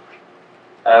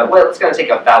 Well, it's going to take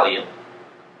a value.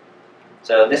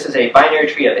 So this is a binary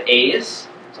tree of A's.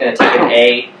 It's going to take an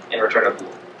A and return a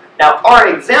bool. Now, our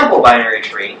example binary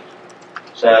tree,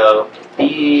 so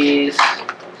these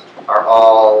are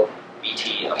all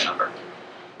BT of number.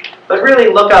 But really,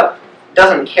 lookup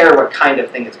doesn't care what kind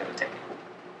of thing it's going to take.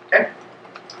 Okay?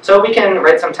 So we can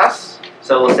write some tests.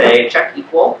 So we'll say check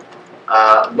equal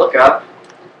lookup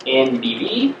in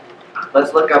BB.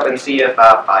 Let's look up and see if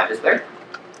 5 is there.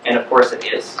 And of course it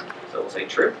is. So we'll say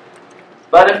true.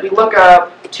 But if we look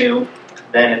up 2,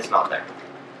 then it's not there.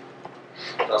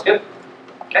 Sounds good?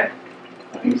 Okay.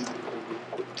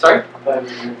 Sorry?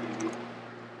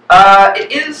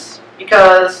 It is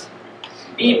because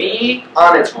BB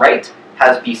on its right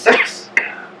has B6.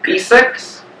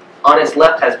 B6 on its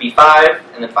left has B5,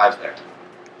 and then 5's there.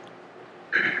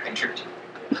 And true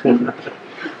 2.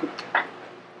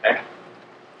 Okay.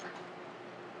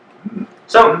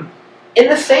 So, in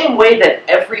the same way that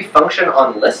every function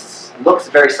on lists looks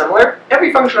very similar,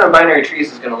 every function on binary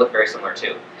trees is going to look very similar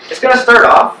too. It's going to start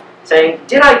off saying,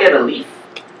 did I get a leaf?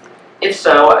 If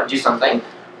so, do something.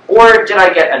 Or did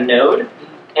I get a node?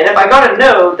 And if I got a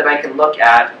node, then I can look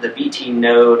at the BT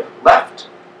node left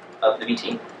of the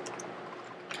BT.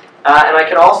 And I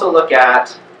can also look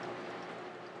at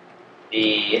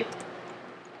the,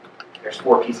 there's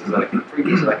 3 pieces that I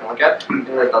can look at. And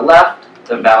then the left,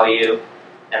 the value,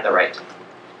 and the right.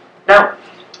 Now,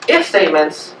 if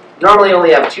statements normally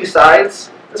only have 2 sides,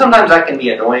 and sometimes that can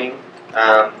be annoying,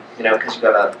 because you've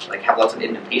got to have lots of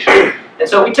indentation. And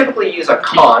so we typically use a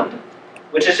cond,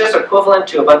 which is just equivalent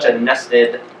to a bunch of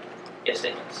nested if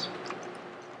statements.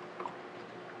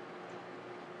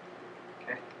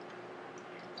 Okay.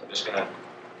 So I'm just going to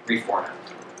reformat.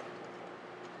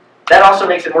 That also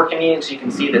makes it more convenient, so you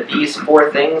can see that these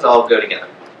 4 things all go together.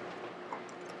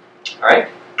 All right.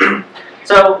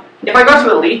 So if I go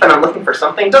to a leaf and I'm looking for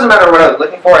something, it doesn't matter what I was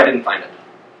looking for, I didn't find it.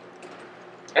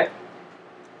 Okay?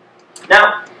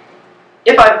 Now,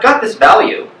 if I've got this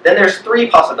value, then there's 3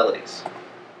 possibilities.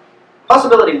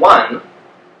 Possibility 1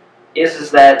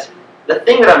 is that the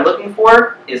thing that I'm looking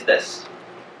for is this.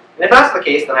 And if that's the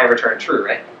case, then I return true,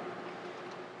 right?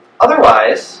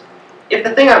 Otherwise, if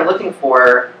the thing I'm looking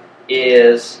for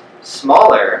is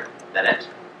smaller than it,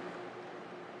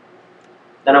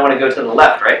 then I want to go to the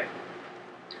left, right?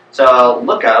 So I'll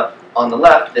look up on the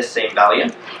left this same value,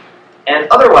 and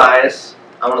otherwise,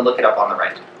 I want to look it up on the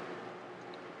right.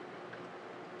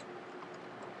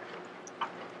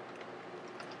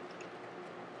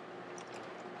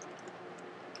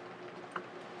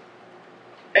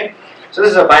 Okay, so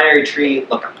this is a binary tree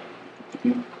lookup.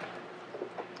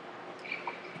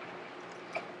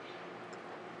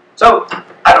 So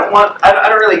I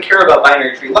don't really care about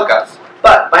binary tree lookups,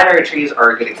 but binary trees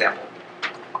are a good example.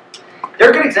 They're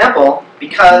a good example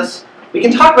because we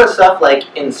can talk about stuff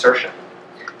like insertion.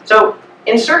 So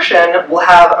insertion will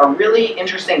have a really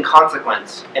interesting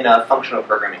consequence in a functional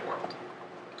programming world.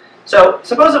 So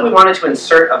suppose that we wanted to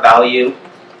insert a value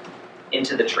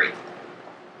into the tree.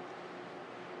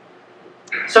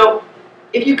 So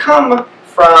if you come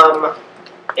from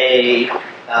a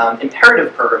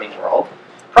imperative programming world,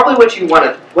 probably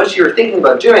what you're thinking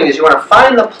about doing is you want to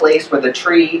find the place where the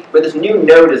tree, where this new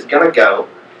node is going to go,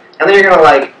 and then you're going to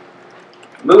like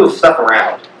move stuff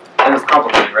around. And it's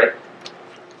complicated, right?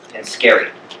 And scary.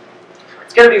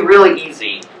 It's going to be really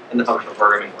easy in the functional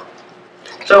programming world.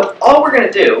 So all we're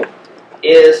going to do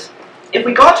is, if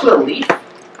we got to a leaf,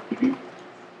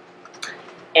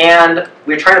 and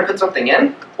we're trying to put something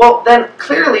in, well, then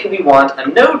clearly we want a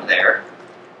node there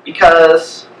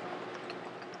because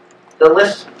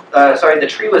the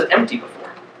tree was empty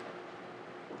before.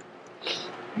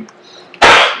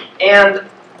 And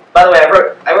by the way,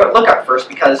 I wrote lookup first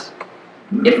because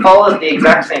it follows the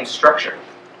exact same structure.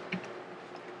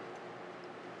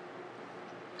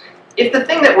 If the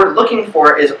thing that we're looking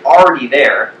for is already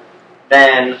there,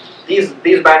 then these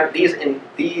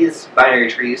binary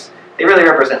trees, they really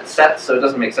represent sets, so it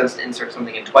doesn't make sense to insert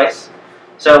something in twice.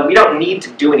 So we don't need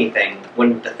to do anything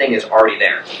when the thing is already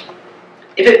there.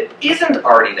 If it isn't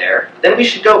already there, then we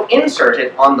should go insert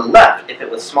it on the left if it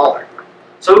was smaller.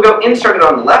 So we'll go insert it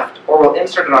on the left, or we'll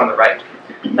insert it on the right.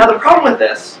 Now the problem with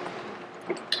this,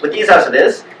 with these as it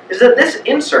is that this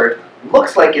insert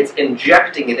looks like it's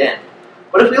injecting it in.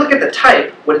 But if we look at the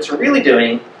type, what it's really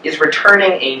doing is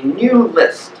returning a new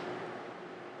list.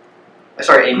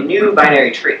 Sorry, a new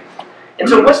binary tree. And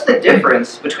so what's the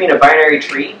difference between a binary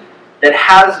tree that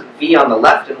has V on the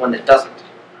left and one that doesn't?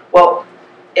 Well,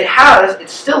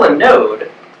 it's still a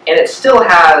node, and it still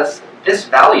has this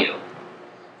value,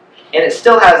 and it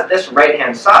still has this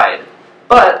right-hand side,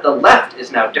 but the left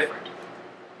is now different.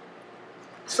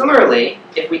 Similarly,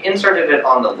 if we inserted it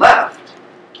on the left,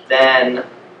 then,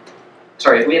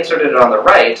 if we inserted it on the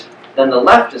right, then the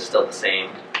left is still the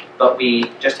same, but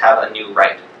we just have a new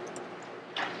right.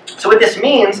 So what this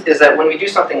means is that when we do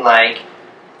something like,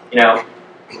 we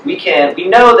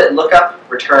know that lookup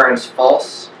returns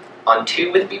false on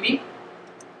 2 with BB.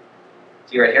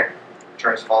 See right here?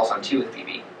 Returns false on 2 with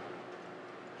BB.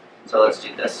 So let's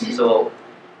do this. So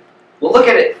we'll look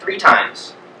at it 3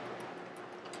 times.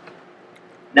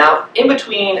 Now, in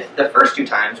between the first 2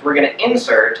 times, we're going to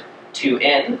insert 2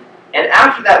 in, and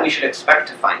after that we should expect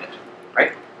to find it,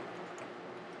 right?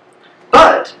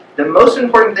 But the most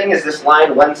important thing is this line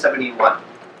 171.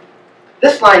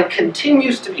 This line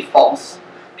continues to be false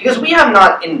because we have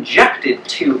not injected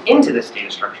 2 into this data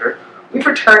structure. We've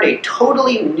returned a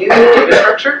totally new data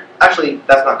structure. Actually,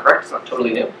 that's not correct. It's not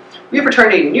totally new. We've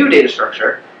returned a new data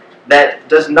structure that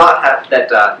does not have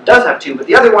does have 2, but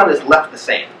the other one is left the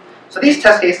same. So these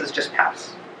test cases just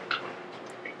pass.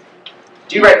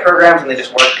 Do you write programs and they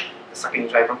just work the second you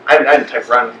type them? I didn't type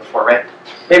run before, right?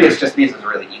 Maybe it's just these is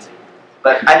really easy.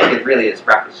 But I think it really is.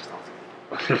 Rap is just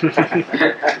awesome.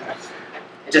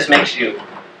 It just makes you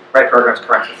write programs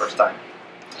correct the first time.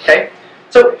 Okay?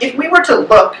 So if we were to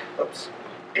look,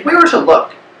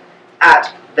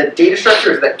 at the data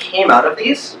structures that came out of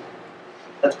these,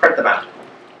 let's print them out.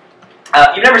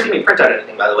 You've never seen me print out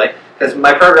anything, by the way, because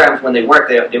my programs, when they work,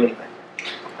 they don't do anything.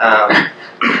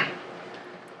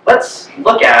 Let's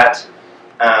look at,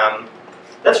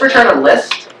 let's return a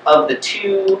list of the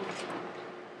 2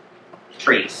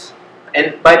 trees.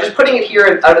 And by just putting it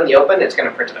here out in the open, it's going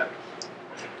to print it out.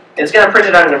 It's going to print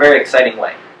it out in a very exciting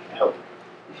way, I hope.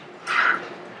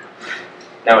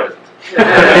 No, it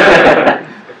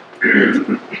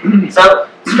isn't. So,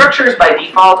 structures by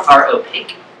default are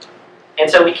opaque. And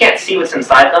so we can't see what's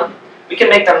inside them. We can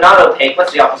make them not opaque.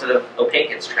 What's the opposite of opaque?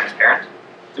 It's transparent.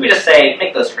 So we just say,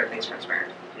 make those things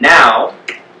transparent. Now,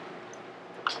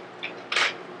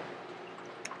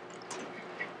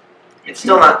 it's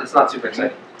not super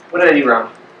exciting. What did I do wrong?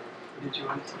 What did you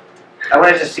want to see? I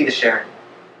wanted to see the sharing.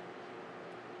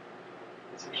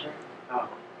 Is it sharing? Oh.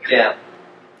 Yeah.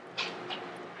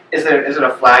 Is it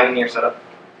a flag in your setup?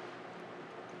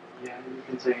 Yeah, you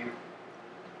can say,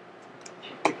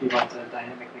 if you want to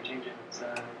dynamically change it, it's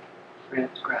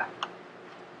print graph.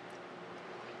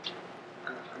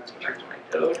 Let's check my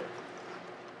code.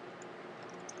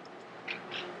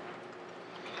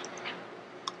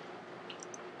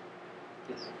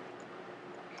 Yes.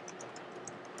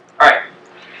 Alright.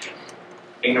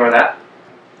 Ignore that.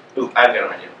 Ooh, I've got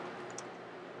an idea.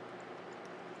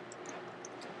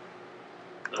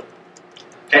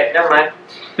 Okay, never mind.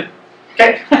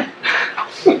 Okay.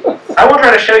 I won't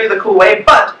try to show you the cool way,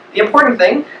 but the important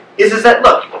thing is that,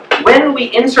 look, when we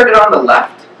insert it on the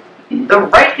left, the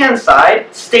right-hand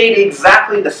side stayed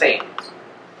exactly the same.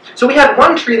 So we had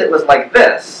one tree that was like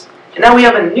this, and now we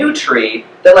have a new tree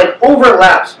that like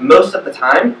overlaps most of the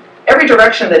time. Every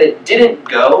direction that it didn't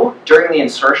go during the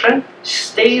insertion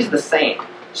stays the same.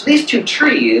 So these 2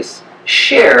 trees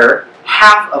share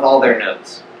half of all their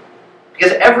nodes.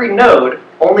 Because every node,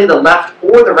 only the left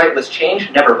or the right was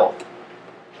changed, never both.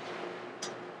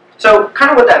 So kind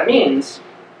of what that means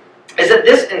is that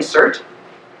this insert,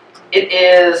 it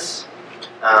is,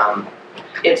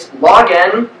 it's log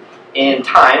n in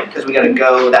time, because we got to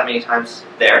go that many times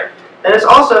there. And it's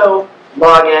also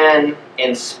log n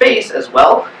in space as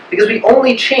well, because we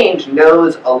only change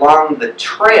nodes along the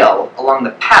trail, along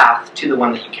the path to the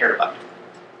one that you cared about.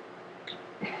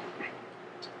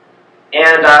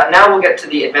 And now we'll get to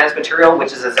the advanced material,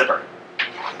 which is a zipper.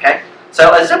 Okay?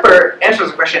 So a zipper answers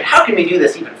the question, how can we do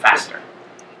this even faster?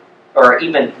 Or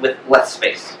even with less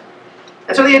space?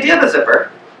 And so the idea of a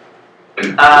zipper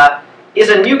is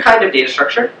a new kind of data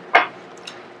structure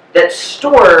that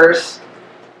stores,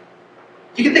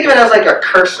 you can think of it as like a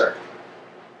cursor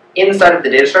inside of the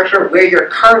data structure where you're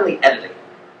currently editing.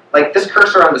 Like this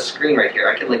cursor on the screen right here,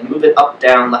 I can like move it up,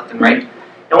 down, left, and right.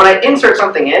 And when I insert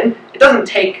something in, it doesn't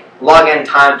take log n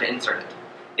time to insert it.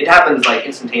 It happens like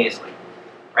instantaneously,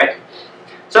 right?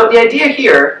 So the idea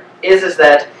here is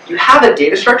that you have a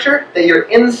data structure that you're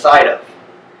inside of.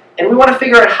 And we want to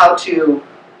figure out how to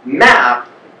map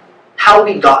how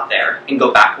we got there and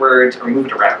go backwards or move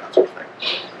it around, that sort of thing.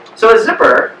 So a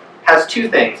zipper has 2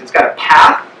 things. It's got a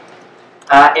path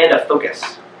and a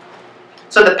focus.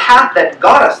 So the path that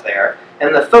got us there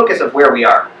and the focus of where we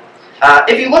are.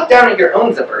 If you look down at your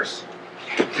own zippers,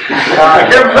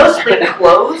 they're mostly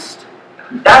closed.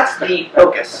 That's the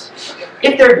focus.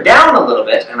 If they're down a little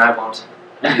bit, and I won't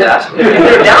do that, if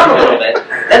they're down a little bit,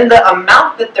 then the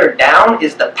amount that they're down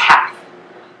is the path.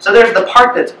 So there's the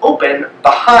part that's open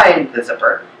behind the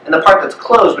zipper, and the part that's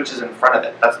closed, which is in front of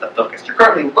it. That's the focus. You're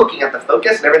currently looking at the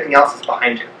focus, and everything else is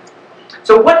behind you.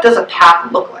 So what does a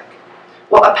path look like?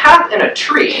 Well, a path in a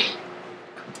tree,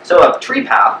 so a tree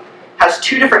path, has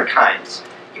two different kinds.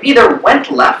 You either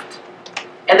went left,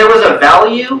 and there was a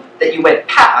value that you went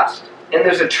past, and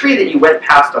there's a tree that you went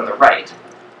past on the right.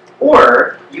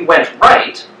 Or you went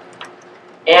right,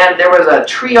 and there was a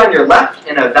tree on your left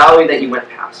and a value that you went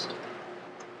past.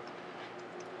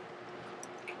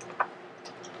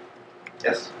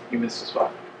 Yes? You missed a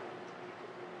spot.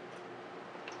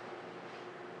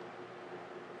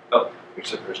 Oh.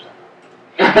 Which is the first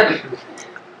time.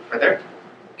 Right there?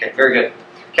 Okay, very good.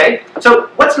 Okay, so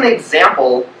what's an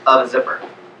example of a zipper?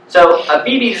 So a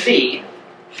BBZ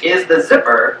is the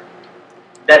zipper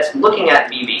that's looking at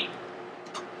BB.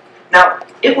 Now,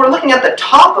 if we're looking at the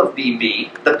top of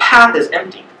BB, the path is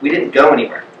empty. We didn't go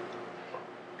anywhere.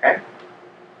 Okay?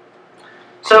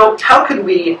 So how could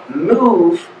we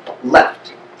move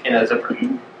left in a zipper?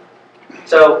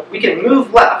 So we can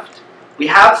move left. We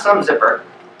have some zipper.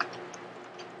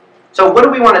 So what do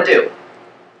we want to do?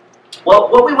 Well,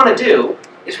 what we want to do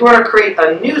is we want to create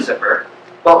a new zipper.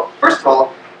 Well, first of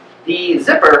all, the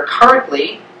zipper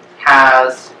currently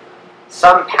has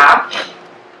some path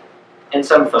and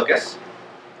some focus.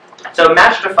 So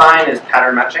match define is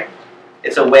pattern matching.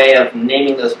 It's a way of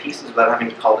naming those pieces without having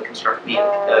to call the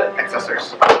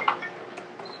accessors.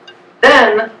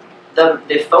 Then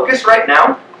the focus right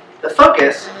now, the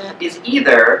focus is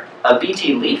either a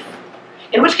BT leaf,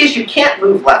 in which case you can't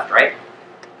move left, right?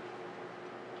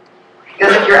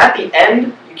 Because if you're at the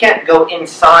end, you can't go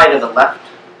inside of the left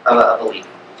of a leaf.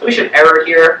 So we should error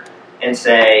here and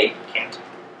say can't.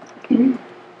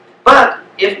 But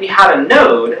if we had a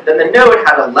node, then the node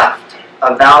had a left,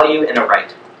 a value, and a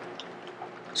right.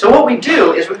 So what we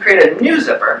do is we create a new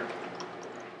zipper,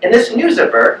 and this new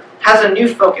zipper has a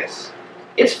new focus.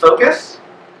 Its focus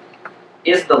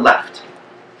is the left.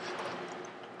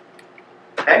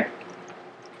 Okay?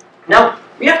 Now,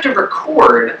 we have to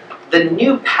record the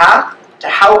new path to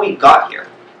how we got here.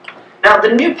 Now, the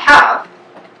new path,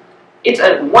 it's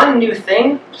one new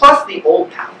thing plus the old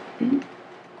path.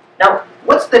 Now,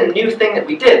 what's the new thing that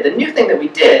we did? The new thing that we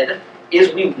did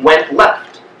is we went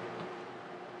left.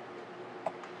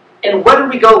 And what did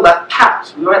we go left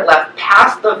past? We went left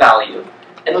past the value,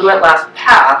 and we went left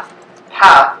past,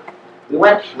 we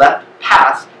went left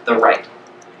past the right.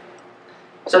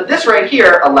 So this right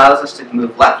here allows us to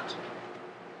move left.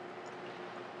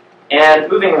 And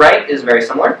moving right is very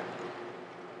similar,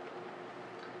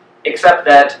 except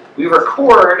that we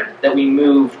record that we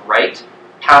moved right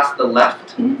past the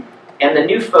left, and the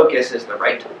new focus is the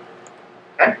right.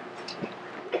 Okay?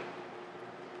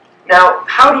 Now,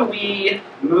 how do we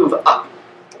move up?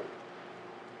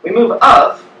 We move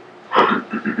up,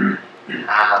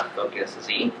 focus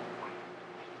Z,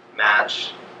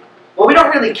 match. Well, we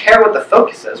don't really care what the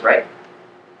focus is, right?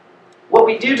 What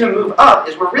we do to move up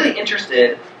is we're really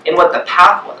interested in what the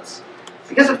path was.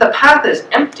 Because if the path is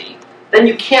empty, then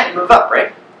you can't move up,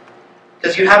 right?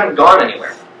 Because you haven't gone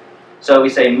anywhere. So we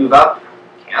say move up,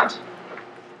 can't.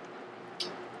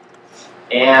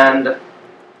 And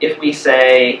if we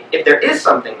say, if there is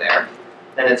something there,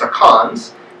 then it's a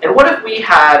cons. And what if we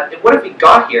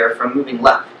got here from moving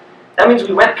left? That means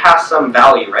we went past some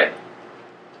value, right?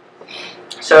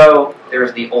 So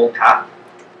there's the old path.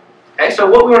 Okay, so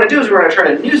what we want to do is we want to turn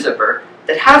a new zipper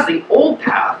that has the old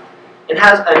path and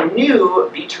has a new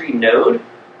B-tree node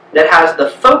that has the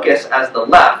focus as the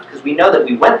left, because we know that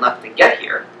we went left to get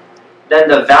here. Then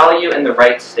the value and the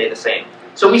right stay the same.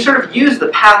 So we sort of use the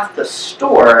path to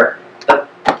store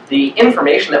the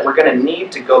information that we're going to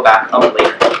need to go back up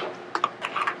later.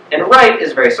 And right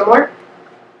is very similar.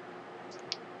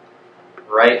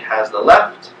 Right has the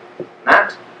left, and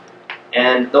that.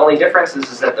 And the only difference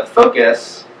is that the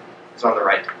focus is on the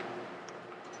right.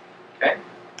 Okay?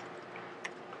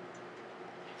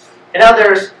 And now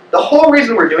there's the whole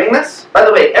reason we're doing this. By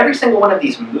the way, every single one of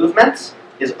these movements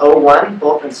is O1,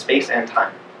 both in space and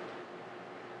time.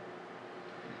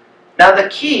 Now the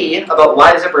key about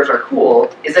why zippers are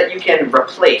cool is that you can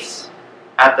replace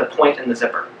at the point in the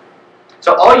zipper.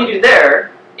 So all you do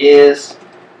there is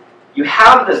you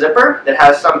have the zipper that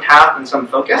has some path and some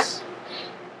focus,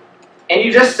 and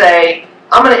you just say,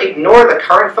 I'm going to ignore the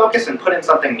current focus and put in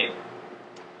something new.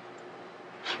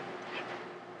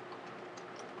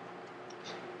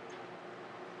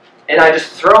 And I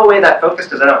just throw away that focus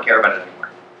because I don't care about it anymore.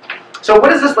 So what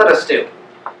does this let us do?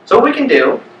 So what we can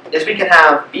do is we can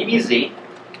have BBZ.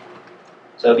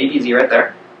 So BBZ right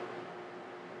there.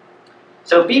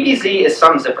 So BBZ is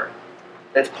some zipper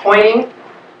that's pointing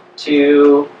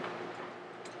to,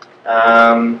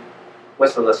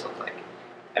 what's the list look like?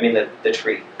 I mean the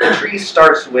tree. The tree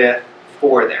starts with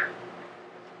 4 there.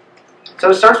 So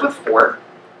it starts with 4.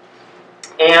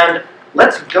 And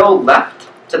let's go left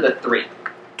to the 3.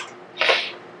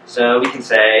 So we can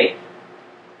say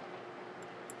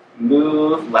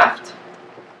move left.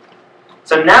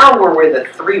 So now we're where the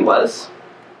 3 was.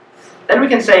 Then we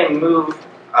can say move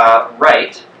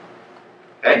right.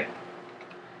 Okay.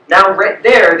 Now right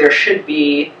there should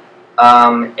be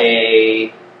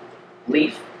a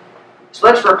leaf. So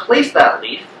let's replace that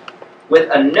leaf with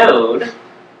a node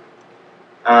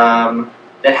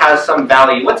that has some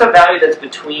value. What's a value that's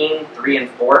between 3 and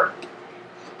 4?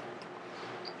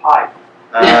 Pi.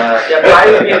 Yeah, pi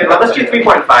would be a good one. Let's do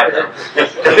 3.5 though,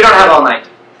 because we don't have all night.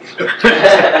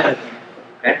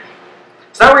 Okay.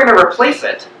 So now we're going to replace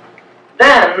it.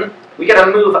 Then we got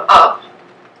to move up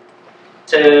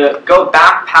to go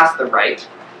back past the right.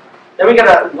 Then we got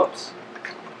to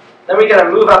Then we got to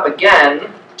move up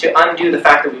again to undo the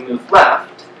fact that we moved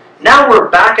left. Now we're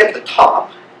back at the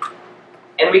top,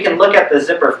 and we can look at the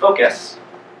zipper focus.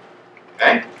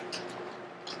 Okay.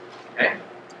 Okay.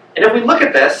 And if we look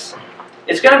at this,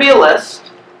 it's going to be a list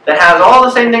that has all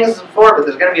the same things as before, but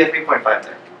there's going to be a 3.5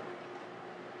 there.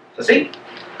 So see?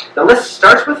 The list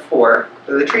starts with 4,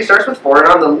 so the tree starts with 4, and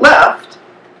on the left,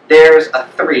 there's a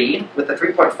 3 with a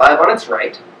 3.5 on its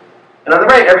right, and on the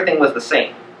right, everything was the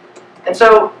same. And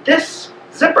so this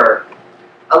zipper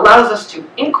allows us to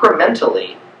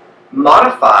incrementally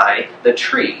modify the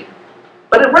tree,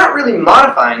 but we're not really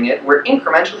modifying it, we're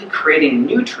incrementally creating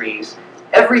new trees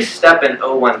every step in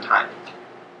O1 time.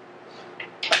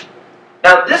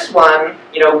 Now this one,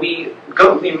 we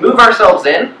move ourselves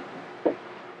in,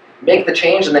 make the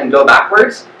change, and then go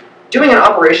backwards. Doing an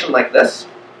operation like this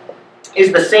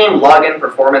is the same login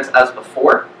performance as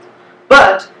before,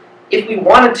 but if we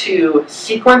wanted to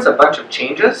sequence a bunch of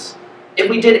changes, if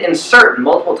we did insert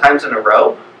multiple times in a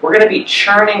row, we're going to be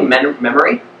churning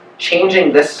memory,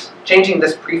 changing this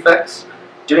prefix,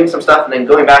 doing some stuff, and then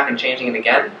going back and changing it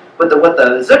again. But what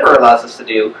the zipper allows us to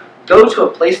do, go to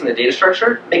a place in the data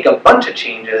structure, make a bunch of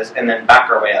changes, and then back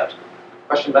our way out.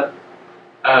 Question, Ben?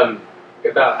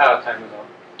 About how time is on.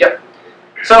 Yep.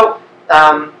 So,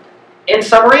 in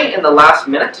summary, in the last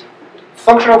minute,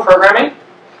 functional programming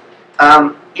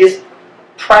is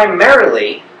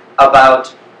primarily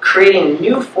about creating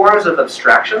new forms of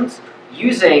abstractions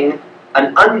using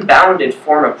an unbounded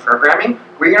form of programming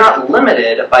where you're not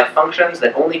limited by functions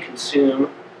that only consume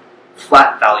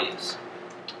flat values.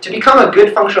 To become a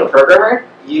good functional programmer,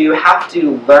 you have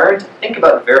to learn to think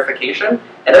about verification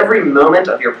at every moment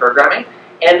of your programming.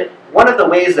 And one of the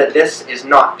ways that this is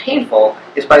not painful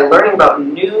is by learning about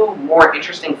new, more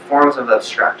interesting forms of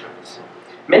abstractions.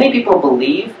 Many people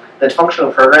believe that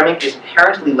functional programming is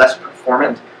inherently less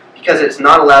performant because it's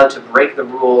not allowed to break the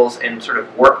rules and sort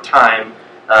of warp time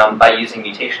by using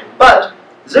mutation. But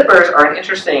zippers are an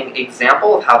interesting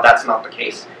example of how that's not the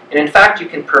case. And in fact, you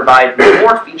can provide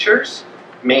more features,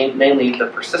 mainly the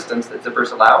persistence that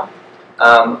zippers allow,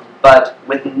 but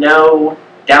with no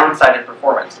downside in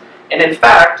performance. And in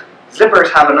fact,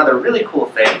 zippers have another really cool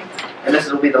thing, and this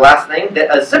will be the last thing, that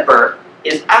a zipper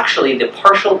is actually the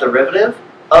partial derivative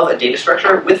of a data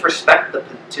structure with respect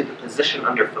to the position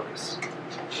under focus.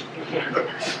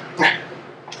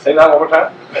 Say that one more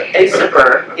time. A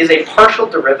zipper is a partial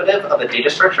derivative of a data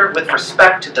structure with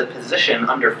respect to the position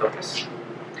under focus.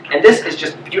 And this is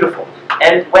just beautiful.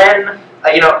 And when,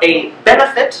 a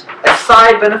benefit, a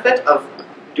side benefit of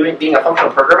being a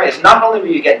functional programmer is not only will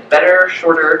you get better,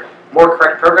 shorter, more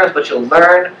correct programs, but you'll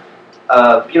learn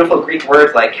beautiful Greek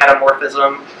words like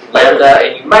catamorphism, lambda,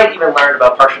 and you might even learn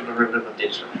about partial derivative of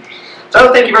data structures.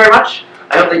 So thank you very much.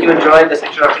 I hope that you enjoyed this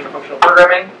introduction to functional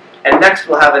programming. And next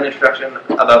we'll have an introduction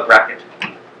about Racket.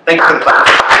 Thank you for the class.